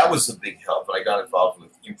 So that was a big help. And I got involved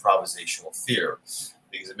with improvisational theater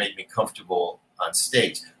because it made me comfortable on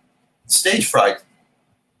stage. Stage fright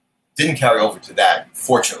didn't carry over to that,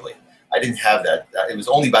 fortunately. I didn't have that. It was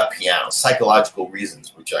only about piano, psychological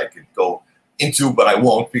reasons, which I could go into, but I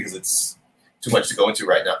won't because it's too much to go into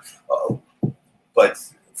right now. But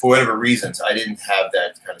for whatever reasons, I didn't have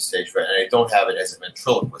that kind of stage fright, and I don't have it as a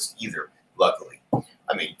ventriloquist either, luckily.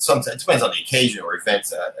 I mean, sometimes it depends on the occasion or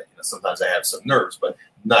events. Sometimes I have some nerves, but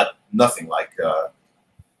nothing like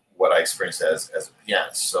what I experienced as a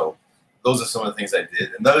pianist. So those are some of the things I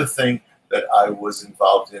did. Another thing that I was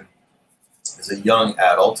involved in as a young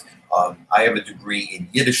adult, I have a degree in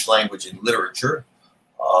Yiddish language and literature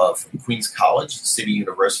from Queens College, City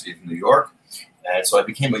University of New York. And so I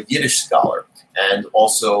became a Yiddish scholar and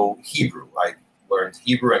also Hebrew. I learned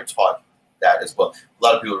Hebrew and taught that as well. A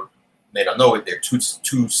lot of people may not know it. They're two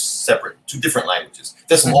different languages.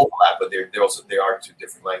 There's some overlap, but they are two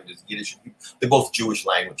different languages. Yiddish and Hebrew. They're both Jewish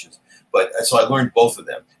languages. But so I learned both of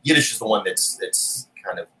them. Yiddish is the one that's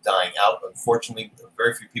kind of dying out. Unfortunately,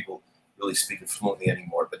 very few people really speak it fluently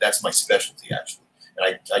anymore. But that's my specialty, actually.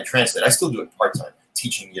 And I translate. I still do it part-time,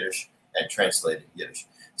 teaching Yiddish and translating Yiddish.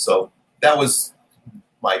 So that was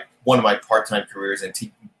one of my part-time careers, and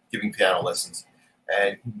giving piano lessons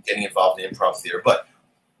and getting involved in improv theater. But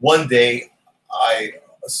one day I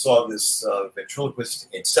saw this ventriloquist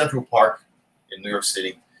in Central Park in New York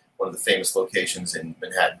City, one of the famous locations in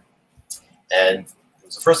Manhattan. And it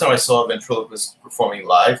was the first time I saw a ventriloquist performing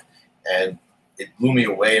live, and it blew me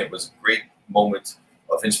away. It was a great moment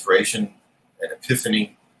of inspiration and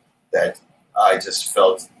epiphany that I just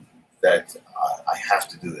felt that I have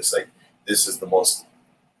to do this. Like, this is the most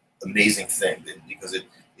amazing thing because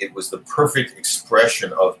it was the perfect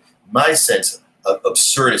expression of my sense of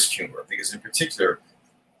absurdist humor. Because in particular,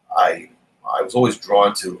 I was always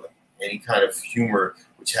drawn to any kind of humor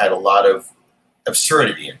which had a lot of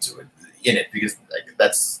absurdity in it, because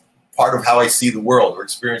that's part of how I see the world or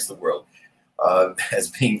experience the world,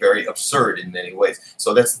 as being very absurd in many ways.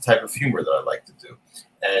 So that's the type of humor that I like to do.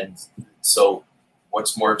 And so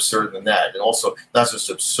what's more absurd than that? And also not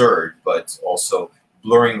just absurd, but also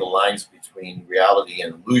blurring the lines between reality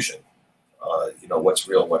and illusion. What's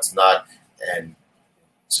real, what's not. And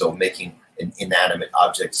so making an inanimate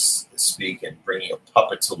object speak and bringing a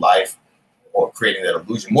puppet to life or creating that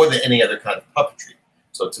illusion more than any other kind of puppetry.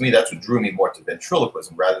 So to me, that's what drew me more to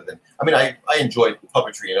ventriloquism rather than, I enjoyed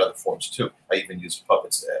puppetry in other forms too. I even used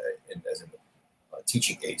puppets as a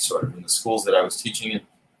teaching aid sort of in the schools that I was teaching in.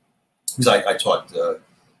 Because I taught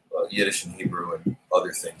Yiddish and Hebrew and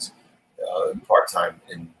other things part-time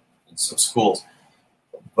in some schools.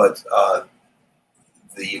 But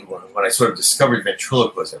when I sort of discovered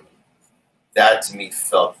ventriloquism, that to me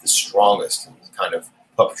felt the strongest kind of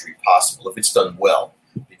puppetry possible if it's done well,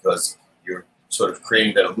 because you're sort of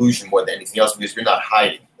creating that illusion more than anything else, because you're not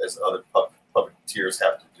hiding as other puppeteers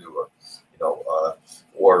have to do,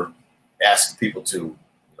 or ask people to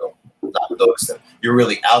notice them. You're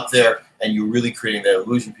really out there, and you're really creating that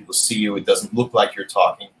illusion. People see you. It doesn't look like you're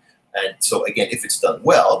talking. And so, again, if it's done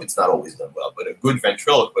well, it's not always done well, but a good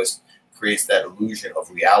ventriloquist creates that illusion of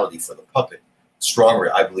reality for the puppet,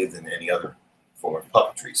 stronger, I believe, than any other form of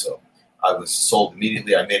puppetry. So I was sold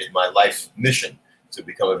immediately. I made it my life mission to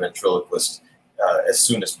become a ventriloquist as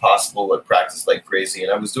soon as possible. I practiced like crazy,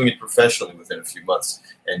 and I was doing it professionally within a few months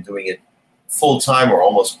and doing it full-time or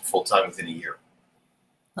almost full-time within a year.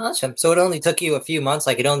 Awesome. So it only took you a few months,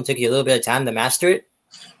 like it only took you a little bit of time to master it?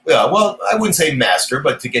 Yeah, well, I wouldn't say master,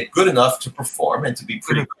 but to get good enough to perform and to be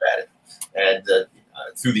pretty good at it.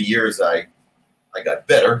 And through the years, I got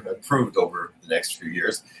better, improved over the next few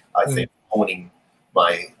years. I think honing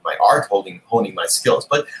my art, honing my skills.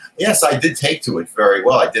 But yes, I did take to it very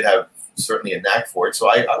well. I did have certainly a knack for it. So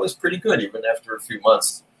I was pretty good. Even after a few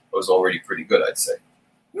months, I was already pretty good, I'd say.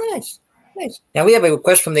 Nice. Now we have a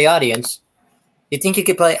request from the audience. You think you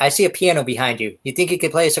could play? I see a piano behind you. You think you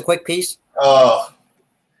could play us a quick piece? Oh,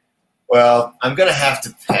 well, I'm going to have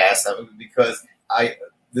to pass because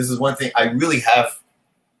this is one thing I really have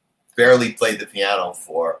barely played the piano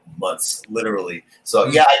for months, literally. So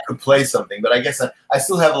yeah, I could play something, but I guess I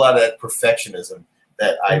still have a lot of that perfectionism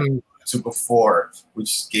that I to before,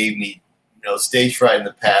 which gave me, stage fright in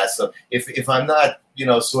the past. So if I'm not,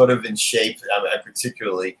 sort of in shape, I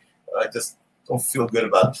particularly, I just don't feel good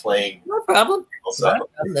about playing. No problem.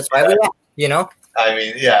 That's why we are, I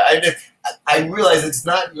mean, yeah, I realize it's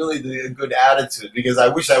not really a good attitude because I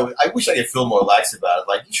wish I could feel more lax about it.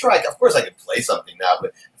 Like, sure, of course I could play something now,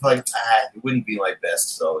 but it wouldn't be my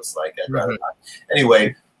best. So it's like I'd rather not.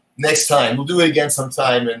 Anyway, next time we'll do it again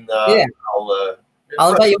sometime, and I'll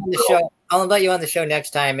invite you on the show. I'll invite you on the show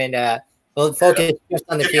next time, and we'll focus just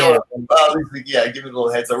on the piano. Yeah, give it a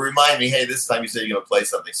little heads up. Remind me, hey, this time you said you're going to play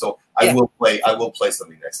something, so I will play. I will play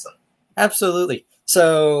something next time. Absolutely.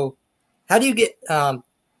 So, how do you get?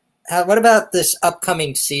 What about this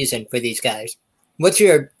upcoming season for these guys? What's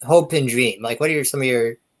your hope and dream? Like, what are some of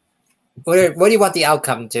your? What do you want the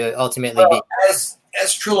outcome to ultimately be? As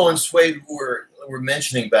Trillo and Suede were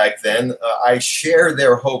mentioning back then, I share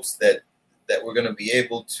their hopes that we're going to be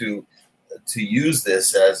able to use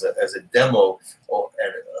this as a demo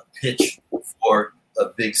and a pitch for a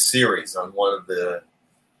big series on one of the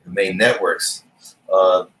main networks,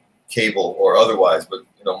 cable or otherwise, but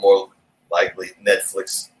more likely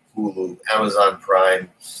Netflix, Hulu, Amazon Prime,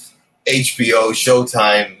 HBO,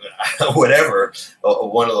 Showtime, whatever,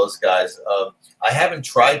 one of those guys. I haven't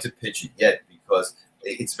tried to pitch it yet because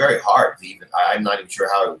it's very hard to even, I'm not even sure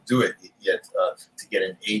how I would do it yet, to get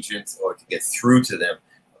an agent or to get through to them,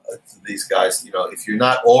 to these guys. If you're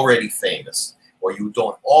not already famous or you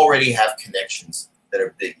don't already have connections that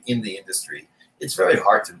are big in the industry, it's very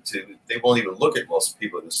hard to they won't even look at most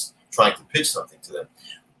people just trying to pitch something to them.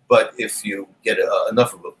 But if you get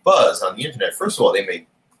enough of a buzz on the internet, first of all, they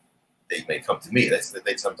may come to me.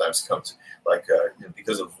 They sometimes come to, like,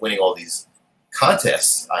 because of winning all these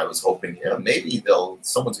contests. I was hoping, maybe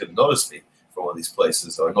someone's going to notice me from one of these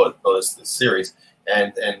places or notice the series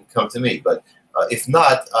and come to me. But if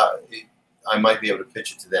not, I might be able to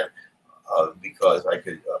pitch it to them because I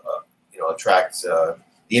could, attract the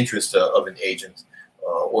interest of an agent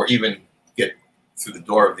or even get through the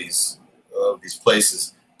door of these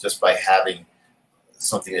places just by having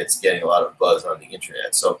something that's getting a lot of buzz on the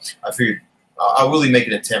internet. So I figured I'll really make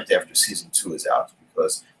an attempt after season 2 is out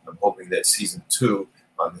because I'm hoping that season 2,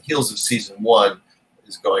 on the heels of season 1,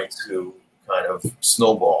 is going to kind of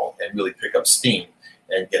snowball and really pick up steam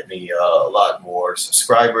and get me a lot more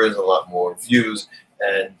subscribers, a lot more views,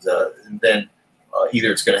 and then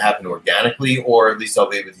either it's going to happen organically or at least I'll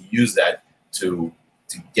be able to use that to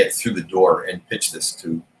get through the door and pitch this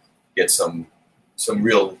to get some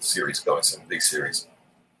real series going, some big series.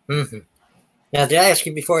 Mm-hmm. Now, did I ask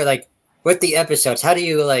you before, like, with the episodes, how do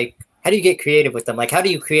you get creative with them? Like, how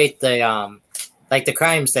do you create the the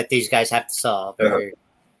crimes that these guys have to solve?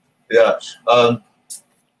 Yeah.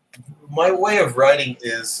 My way of writing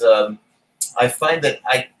is I find that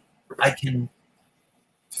I can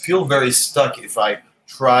feel very stuck if I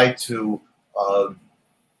try to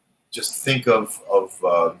just think of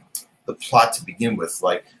the plot to begin with.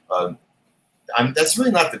 Like, that's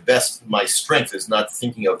really not the best. My strength is not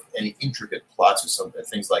thinking of any intricate plots or something,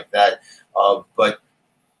 things like that. But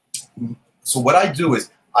so what I do is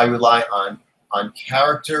I rely on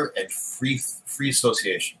character and free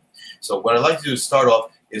association. So what I like to do is start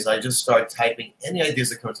off is I just start typing any ideas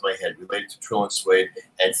that come to my head related to Trillo and Suede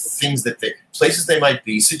and things places they might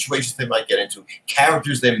be, situations they might get into,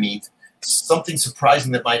 characters they meet, something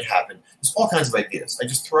surprising that might happen. There's all kinds of ideas. I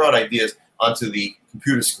just throw out ideas onto the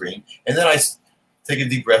computer screen, and then take a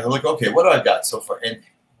deep breath, and look, okay, what do I got so far? And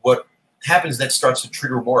what happens that starts to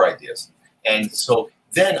trigger more ideas. And so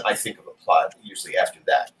then I think of a plot usually after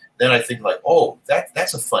that. Then I think like, oh,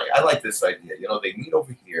 that's a funny, I like this idea. You know, they meet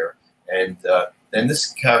over here, and then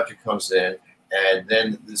this character comes in, and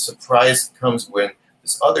then the surprise comes when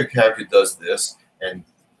this other character does this, and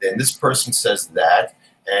then this person says that,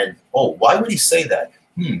 and oh, why would he say that?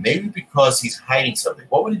 Maybe because he's hiding something.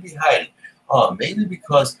 What would he be hiding? Oh, maybe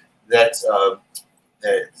because that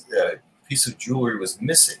piece of jewelry was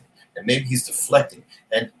missing, and maybe he's deflecting,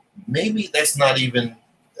 and maybe that's not even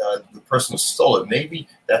the person who stole it. Maybe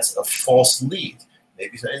that's a false lead.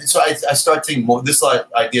 Maybe so. I start thinking more. This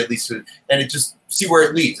idea leads to, and it just see where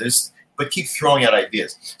it leads. But keep throwing out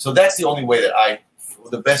ideas. So that's the only way that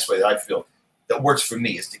the best way that I feel that works for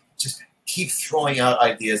me is to just keep throwing out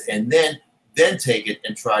ideas, and then take it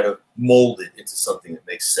and try to mold it into something that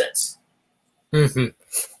makes sense. Mm-hmm.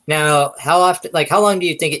 Now, how long do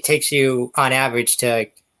you think it takes you on average to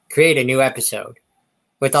create a new episode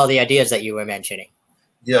with all the ideas that you were mentioning?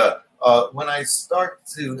 Yeah. When I start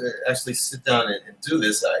to actually sit down and do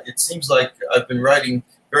this, it seems like I've been writing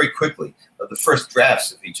very quickly. The first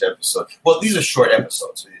drafts of each episode. Well, these are short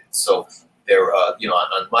episodes, so they're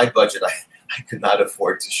on my budget, I could not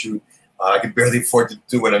afford to shoot. I could barely afford to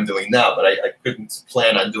do what I'm doing now, but I couldn't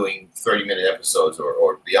plan on doing 30-minute episodes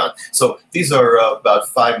or beyond. So these are about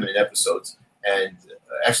 5-minute episodes, and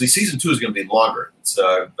actually season 2 is going to be longer. It's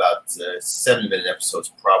about 7-minute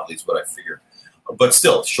episodes probably is what I figure, but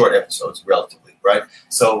still short episodes relatively, right?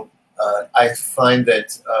 So I find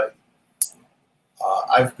that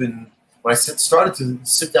when I started to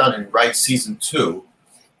sit down and write season 2,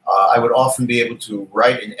 I would often be able to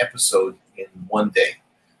write an episode in one day.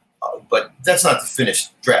 But that's not the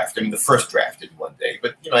finished draft. I mean, the first draft in one day.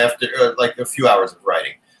 But, after like a few hours of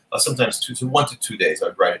writing, sometimes 1 to 2 days,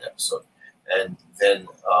 I'd write an episode. And then,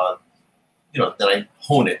 then I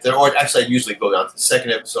hone it. Or actually, I'd usually go down to the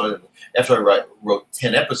second episode. And after I wrote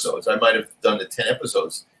 10 episodes, I might have done the 10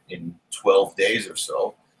 episodes in 12 days or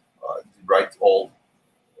so, write all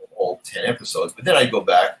 10 episodes. But then I'd go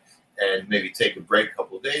back and maybe take a break a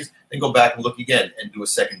couple of days, then go back and look again and do a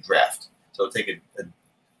second draft. So take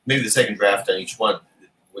maybe the second draft on each one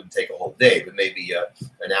wouldn't take a whole day, but maybe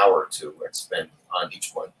an hour or two I'd spend on each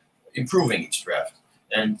one, improving each draft.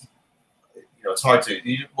 And it's hard to.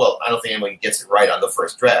 Well, I don't think anyone gets it right on the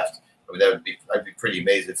first draft. I mean, I'd be pretty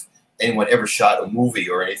amazed if anyone ever shot a movie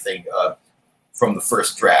or anything from the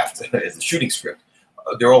first draft as a shooting script.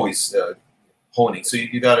 They're always honing, so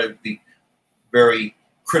you got to be very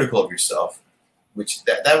critical of yourself, which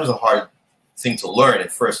that was a hard thing to learn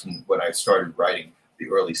at first when I started writing the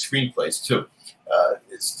early screenplays too,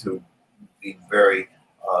 is to be very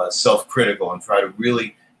self-critical and try to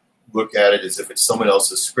really look at it as if it's someone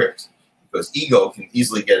else's script, because ego can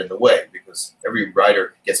easily get in the way, because every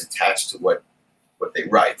writer gets attached to what they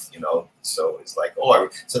write, so it's like,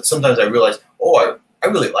 so sometimes I realize, I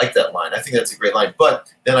really like that line, I think that's a great line,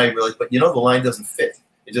 but then I realize, the line doesn't fit.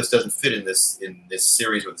 It just doesn't fit in this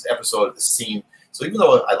series or this episode or this scene. So even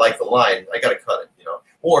though I like the line, I got to cut it,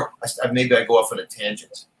 Or maybe I go off on a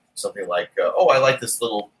tangent, something like, I like this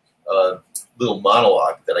little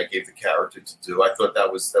monologue that I gave the character to do. I thought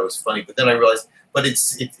that was funny, but then I realized, but it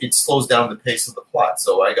slows down the pace of the plot,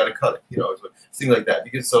 so I got to cut it, things like that.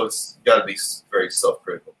 Because so it's got to be very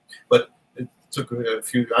self-critical. But it took a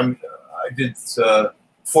few. I did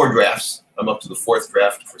 4 drafts. I'm up to the 4th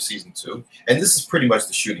draft for season 2, and this is pretty much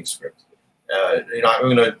the shooting script. I'm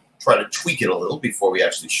going to try to tweak it a little before we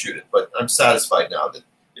actually shoot it, but I'm satisfied now that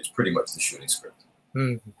it's pretty much the shooting script.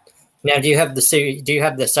 Mm-hmm. Now, do you have the series? Do you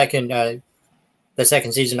have the second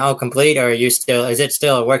season all complete, or is it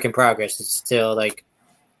still a work in progress? It's still like.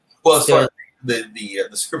 Well, as far as the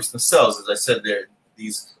scripts themselves, as I said,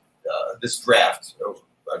 this draft,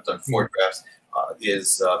 I've done 4 drafts,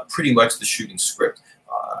 is pretty much the shooting script.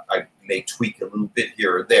 I may tweak a little bit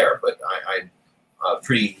here or there, but I'm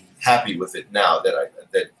pretty happy with it now that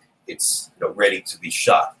it's ready to be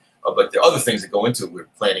shot. But there are other things that go into it. We're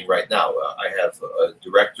planning right now. I have a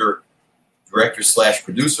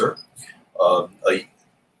director/producer, a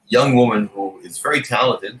young woman who is very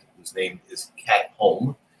talented, whose name is Kat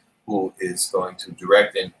Holm, who is going to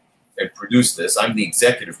direct and produce this. I'm the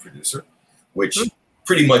executive producer, which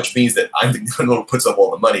pretty much means that I'm the one who puts up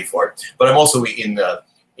all the money for it. But I'm also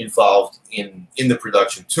involved in the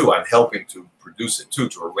production too. I'm helping to produce it too,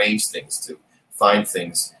 to arrange things, to find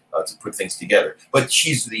things, to put things together. But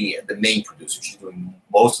she's the main producer. She's doing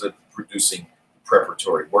most of the producing,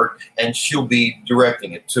 preparatory work, and she'll be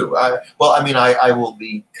directing it too. I will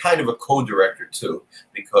be kind of a co-director too,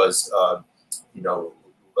 because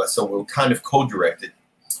so we'll kind of co-direct it,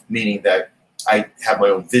 meaning that I have my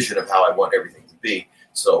own vision of how I want everything to be.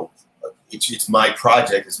 So it's my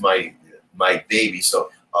project, it's my baby. So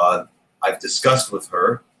I've discussed with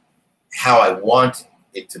her how I want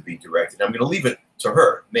it to be directed. I'm going to leave it to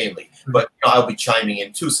her mainly, but I'll be chiming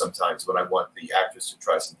in too sometimes when I want the actress to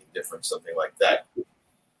try something different, something like that.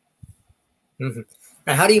 Mm-hmm.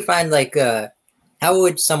 And how do you find how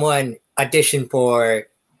would someone audition for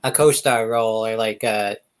a co-star role or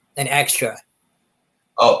an extra?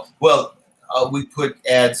 Oh, well, we put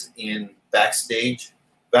ads in Backstage.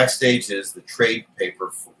 Backstage is the trade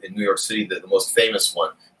paper in New York City, the most famous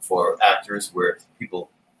one for actors, where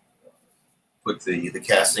people put the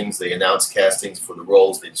castings, they announce castings for the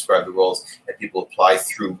roles, they describe the roles, and people apply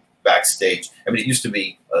through Backstage. I mean, it used to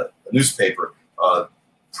be a newspaper,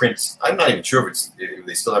 print. I'm not even sure if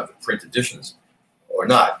they still have the print editions or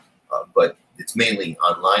not, but it's mainly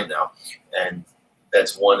online now. And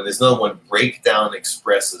that's one. And there's another one, Breakdown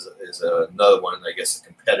Express is another one, I guess a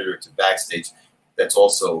competitor to Backstage that's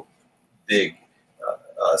also big.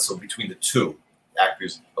 So between the two,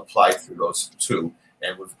 actors applied through those two,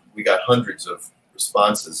 and we got hundreds of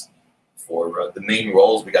responses for the main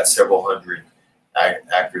roles. We got several hundred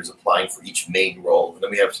actors applying for each main role. And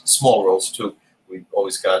then we have small roles too. We've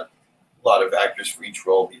always got a lot of actors for each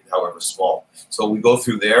role, however small. So we go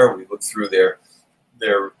through there, we look through their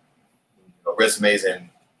resumes and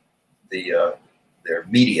their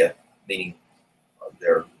media, meaning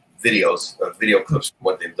their videos, video clips from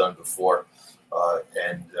what they've done before.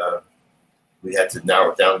 And we had to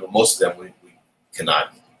narrow it down. But most of them we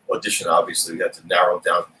cannot audition, obviously. We had to narrow it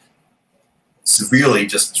down severely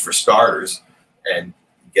just for starters and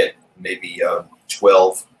get maybe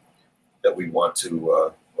 12 that we want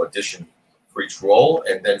to audition for each role.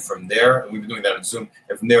 And then from there, and we've been doing that on Zoom,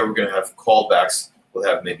 and from there we're going to have callbacks. We'll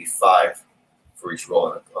have maybe 5 for each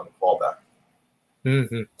role on the callback.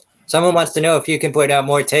 Mm-hmm. Someone wants to know if you can put out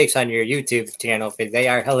more takes on your YouTube channel, because they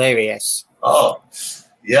are hilarious. Oh,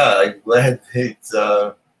 yeah, I'm glad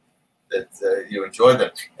that you enjoyed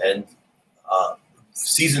them. And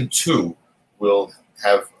season 2 will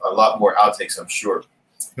have a lot more outtakes, I'm sure.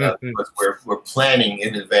 Because we're planning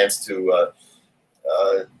in advance to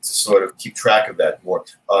sort of keep track of that more.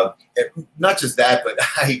 Not just that, but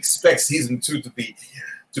I expect season 2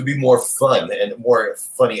 to be more fun and more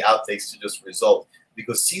funny outtakes to just result,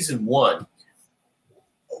 because season 1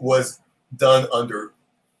 was done under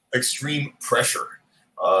extreme pressure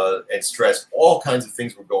and stress. All kinds of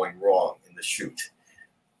things were going wrong in the shoot.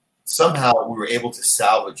 Somehow we were able to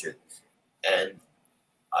salvage it, and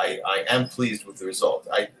I am pleased with the result.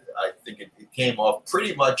 I think it came off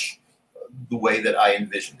pretty much the way that I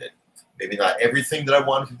envisioned it. Maybe not everything that I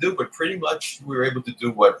wanted to do, but pretty much we were able to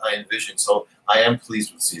do what I envisioned. So I am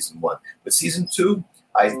pleased with season 1. But season 2,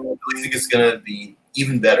 I really think it's going to be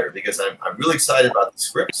even better, because I'm really excited about the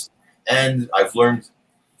scripts, and I've learned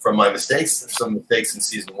from my mistakes, some mistakes in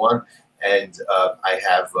season 1, and I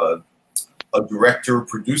have a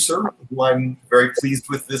director-producer who I'm very pleased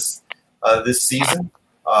with this season.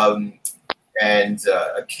 And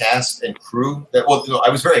a cast and crew that, I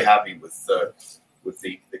was very happy with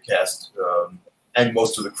the cast and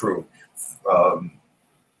most of the crew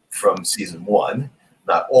from season 1.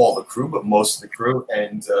 Not all the crew, but most of the crew,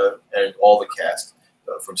 and all the cast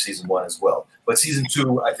from season 1 as well. But season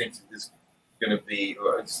 2, I think, is going to be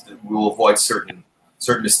we'll avoid certain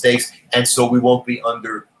mistakes, and so we won't be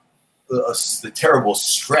under the terrible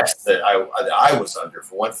stress that I was under,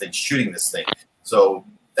 for one thing, shooting this thing. So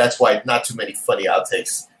that's why not too many funny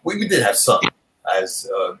outtakes. We did have some, as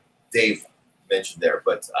Dave mentioned there,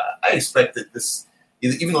 but I expect that this,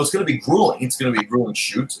 even though it's going to be grueling, it's going to be a grueling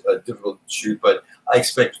shoot, a difficult shoot, but I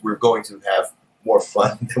expect we're going to have more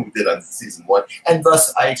fun than we did on season 1, and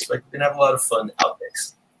thus I expect we're going to have a lot of fun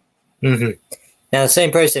outtakes. Mm-hmm. Now, the same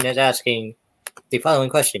person is asking the following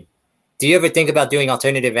question: do you ever think about doing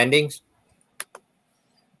alternative endings?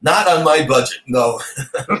 Not on my budget, no.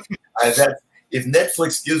 If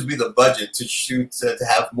Netflix gives me the budget to shoot, to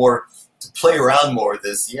have more, to play around more with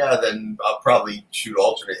this, then I'll probably shoot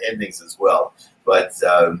alternate endings as well. But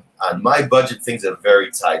on my budget, things are very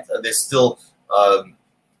tight. There's still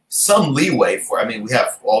some leeway for. I mean, we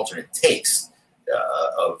have alternate takes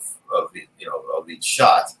of each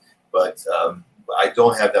shot, but I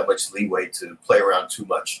don't have that much leeway to play around too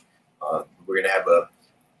much. We're going to have a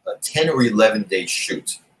 10 or 11 day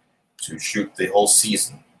shoot to shoot the whole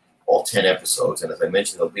season, all 10 episodes. And as I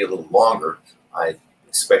mentioned, they'll be a little longer. I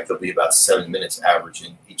expect there'll be about 7 minutes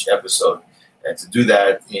averaging each episode. And to do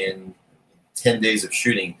that in 10 days of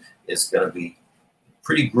shooting is going to be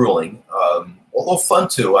pretty grueling, although fun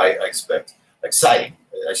too, I expect. Exciting.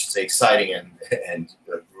 I should say, exciting and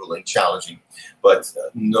grueling, challenging, but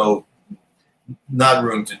not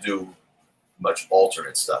room to do much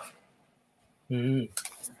alternate stuff.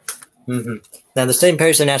 Mm-hmm. Mm-hmm. Now, the same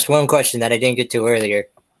person asked one question that I didn't get to earlier.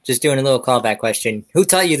 Just doing a little callback question. Who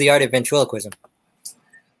taught you the art of ventriloquism?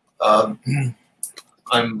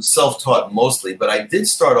 I'm self-taught mostly, but I did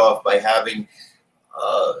start off by having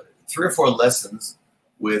 3 or 4 lessons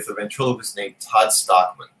with a ventriloquist named Todd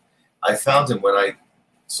Stockman. I found him when I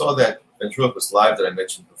saw that ventriloquist live that I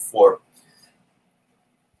mentioned before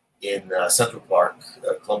in Central Park,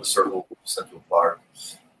 Columbus Circle, Central Park.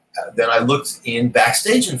 Then I looked in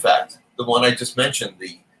Backstage, in fact, the one I just mentioned,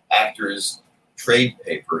 the Actors trade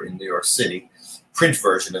paper in New York City, print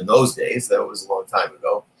version in those days. That was a long time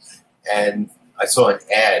ago. And I saw an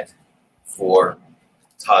ad for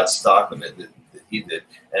Todd Stockman that he did.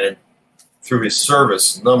 And through his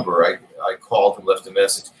service number, I called him, left a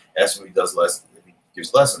message, asked him if he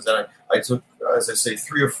gives lessons. And I took, as I say,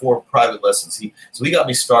 3 or 4 private lessons. So he got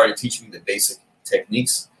me started teaching me the basic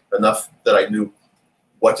techniques, enough that I knew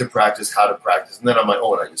what to practice, how to practice. And then on my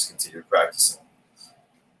own, I just continued practicing.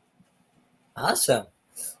 Awesome.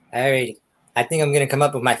 All right. I think I'm going to come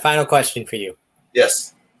up with my final question for you.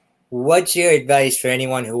 Yes. What's your advice for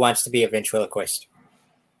anyone who wants to be a ventriloquist?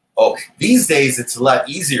 Oh, these days it's a lot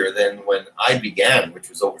easier than when I began, which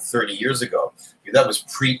was over 30 years ago. That was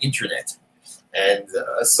pre-internet. And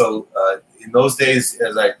so in those days,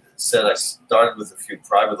 as I said, I started with a few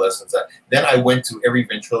private lessons. Then I went to every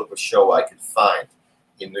ventriloquist show I could find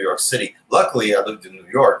in New York City. Luckily, I lived in New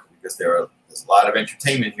York because there's a lot of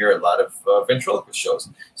entertainment here, a lot of ventriloquist shows.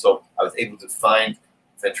 So I was able to find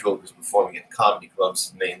ventriloquists performing at comedy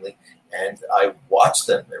clubs mainly, and I watched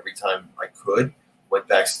them every time I could, went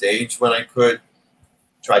backstage when I could,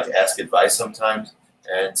 tried to ask advice sometimes,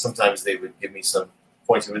 and sometimes they would give me some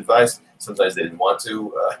points of advice. Sometimes they didn't want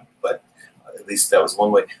to, but at least that was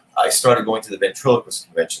one way. I started going to the ventriloquist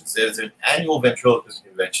conventions. There's an annual ventriloquist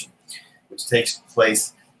convention which takes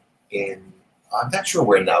place in, I'm not sure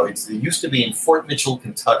where now. It used to be in Fort Mitchell,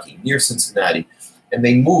 Kentucky, near Cincinnati, and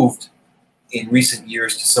they moved in recent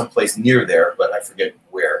years to someplace near there, but I forget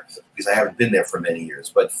where, because I haven't been there for many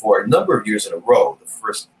years. But for a number of years in a row, the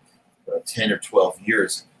first 10 or 12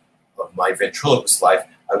 years of my ventriloquist life,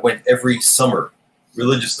 I went every summer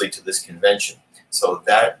religiously to this convention. So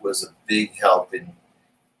that was a big help in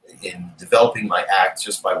developing my act,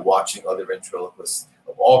 just by watching other ventriloquists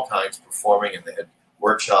of all kinds performing, and they had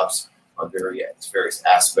workshops on various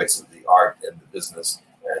aspects of the art and the business.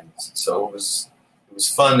 And so it was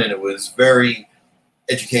fun, and it was very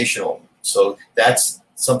educational. So that's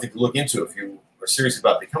something to look into if you are serious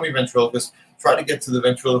about becoming a ventriloquist. Try to get to the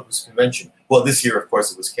ventriloquist convention. Well, this year, of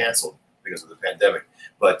course, it was canceled because of the pandemic,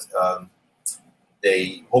 but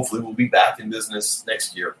they hopefully will be back in business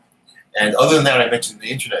next year. And other than that, I mentioned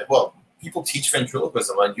the internet. Well, people teach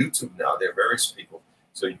ventriloquism on YouTube now. There are various people,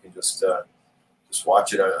 so you can just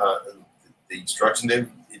watch it. The instruction, it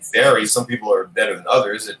varies. Some people are better than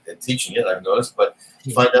others at teaching it, I've noticed. But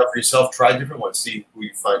find out for yourself. Try different ones. See who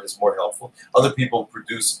you find is more helpful. Other people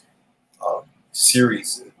produce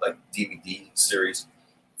series, like DVD series,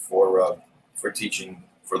 for teaching,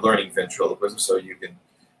 for learning ventriloquism. So you can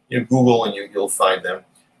Google and you'll find them.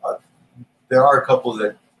 There are a couple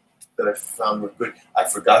that I found were good. I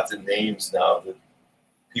forgot the names now. The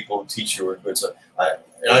people who teach you are good. So I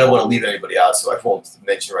don't want to leave anybody out, so I won't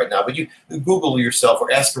mention right now. But you Google yourself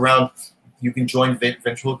or ask around. You can join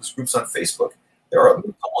ventriloquist groups on Facebook. There are a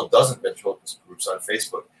couple of dozen ventriloquist groups on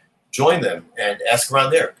Facebook. Join them and ask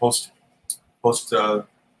around there. Post a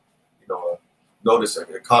notice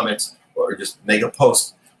or comments, or just make a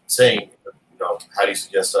post saying, how do you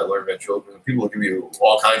suggest I learn ventriloquism? People will give you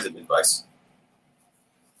all kinds of advice.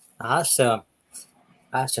 Awesome.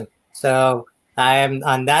 So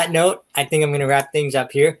on that note, I think I'm going to wrap things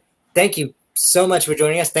up here. Thank you so much for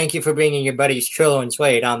joining us. Thank you for bringing your buddies Trillo and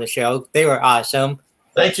Suede on the show. They were awesome.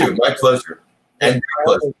 Thank you. My pleasure. And your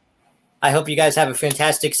pleasure. I hope you guys have a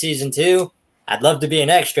fantastic season 2. I'd love to be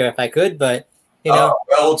an extra if I could, but well,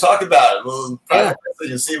 we'll talk about it. We'll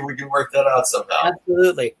probably see if we can work that out somehow.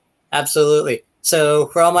 Absolutely. So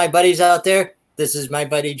for all my buddies out there, this is my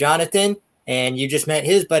buddy Jonathan, and you just met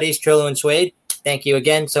his buddies Trillo and Suede. Thank you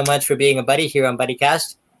again so much for being a buddy here on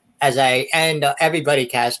BuddyCast. As I end every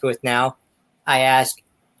BuddyCast with now, I ask,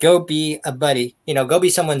 go be a buddy. Go be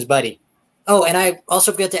someone's buddy. Oh, and I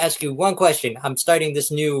also forgot to ask you one question. I'm starting this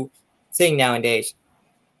new thing nowadays.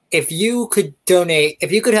 If you could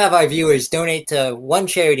have our viewers donate to one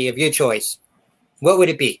charity of your choice, what would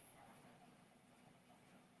it be?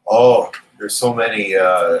 Oh, there's so many.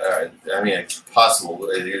 It's possible.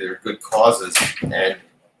 They're good causes, and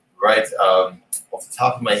right? Off the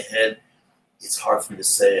top of my head, it's hard for me to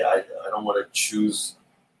say. I don't want to choose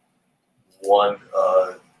one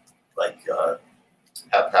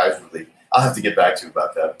haphazardly. I'll have to get back to you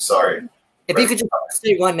about that. I'm sorry. If you could just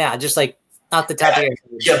say one now, just like off the top of your head.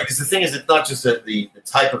 Yeah, because the thing is, it's not just that the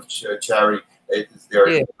type of charity.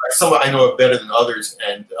 Some I know are better than others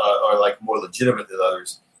and are like more legitimate than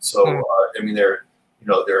others. So I mean, there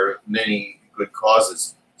are many good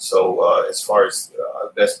causes. So as far as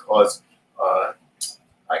best cause,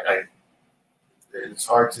 it's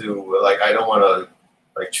hard to I don't want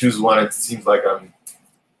to choose one. It seems like I'm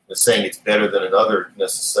saying it's better than another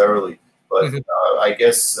necessarily, but I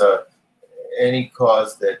guess any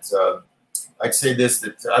cause that I'd say this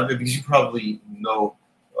because you probably know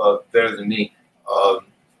better than me,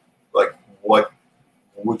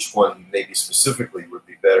 which one maybe specifically would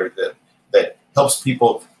be better that helps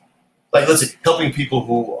people, let's say helping people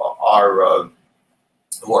who are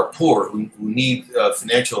poor, who need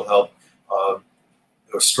financial help,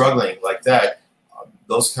 or struggling like that.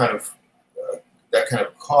 Those kind of that kind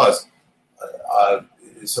of cause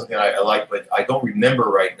is something I like, but I don't remember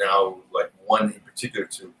right now one in particular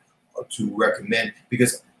to recommend,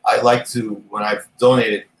 because I like to, when I've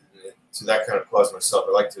donated to that kind of cause myself,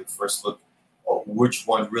 I like to first look at which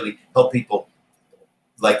ones really help people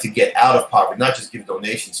to get out of poverty, not just give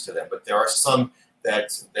donations to them, but there are some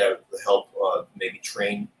that help maybe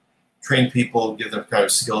train people, give them kind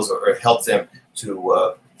of skills, or help them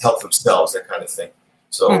to help themselves, that kind of thing.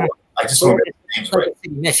 So I just don't remember the names right. A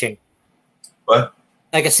city mission. What?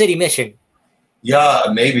 Like a city mission. Yeah,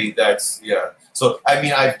 maybe that's, yeah. So, I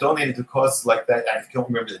mean, I've donated to causes like that. I don't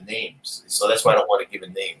remember the names. So that's why I don't want to give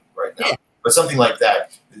a name right now. Yeah. But something like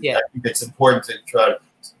that. Yeah. I think it's important to try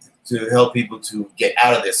to help people to get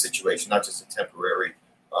out of their situation, not just a temporary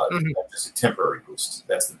boost.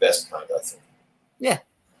 That's the best kind, I think. Yeah,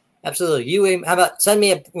 absolutely. How about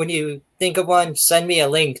when you think of one, send me a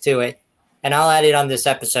link to it, and I'll add it on this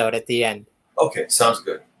episode at the end. Okay, sounds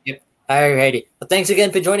good. Yep. Alrighty. Well, thanks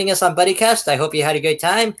again for joining us on BuddyCast. I hope you had a good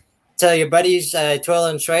time. Tell your buddies, Twirl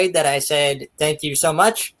and Trade, that I said thank you so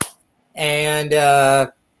much. And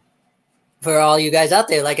for all you guys out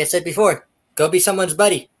there, like I said before, go be someone's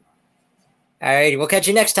buddy. Alrighty, we'll catch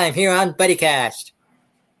you next time here on BuddyCast.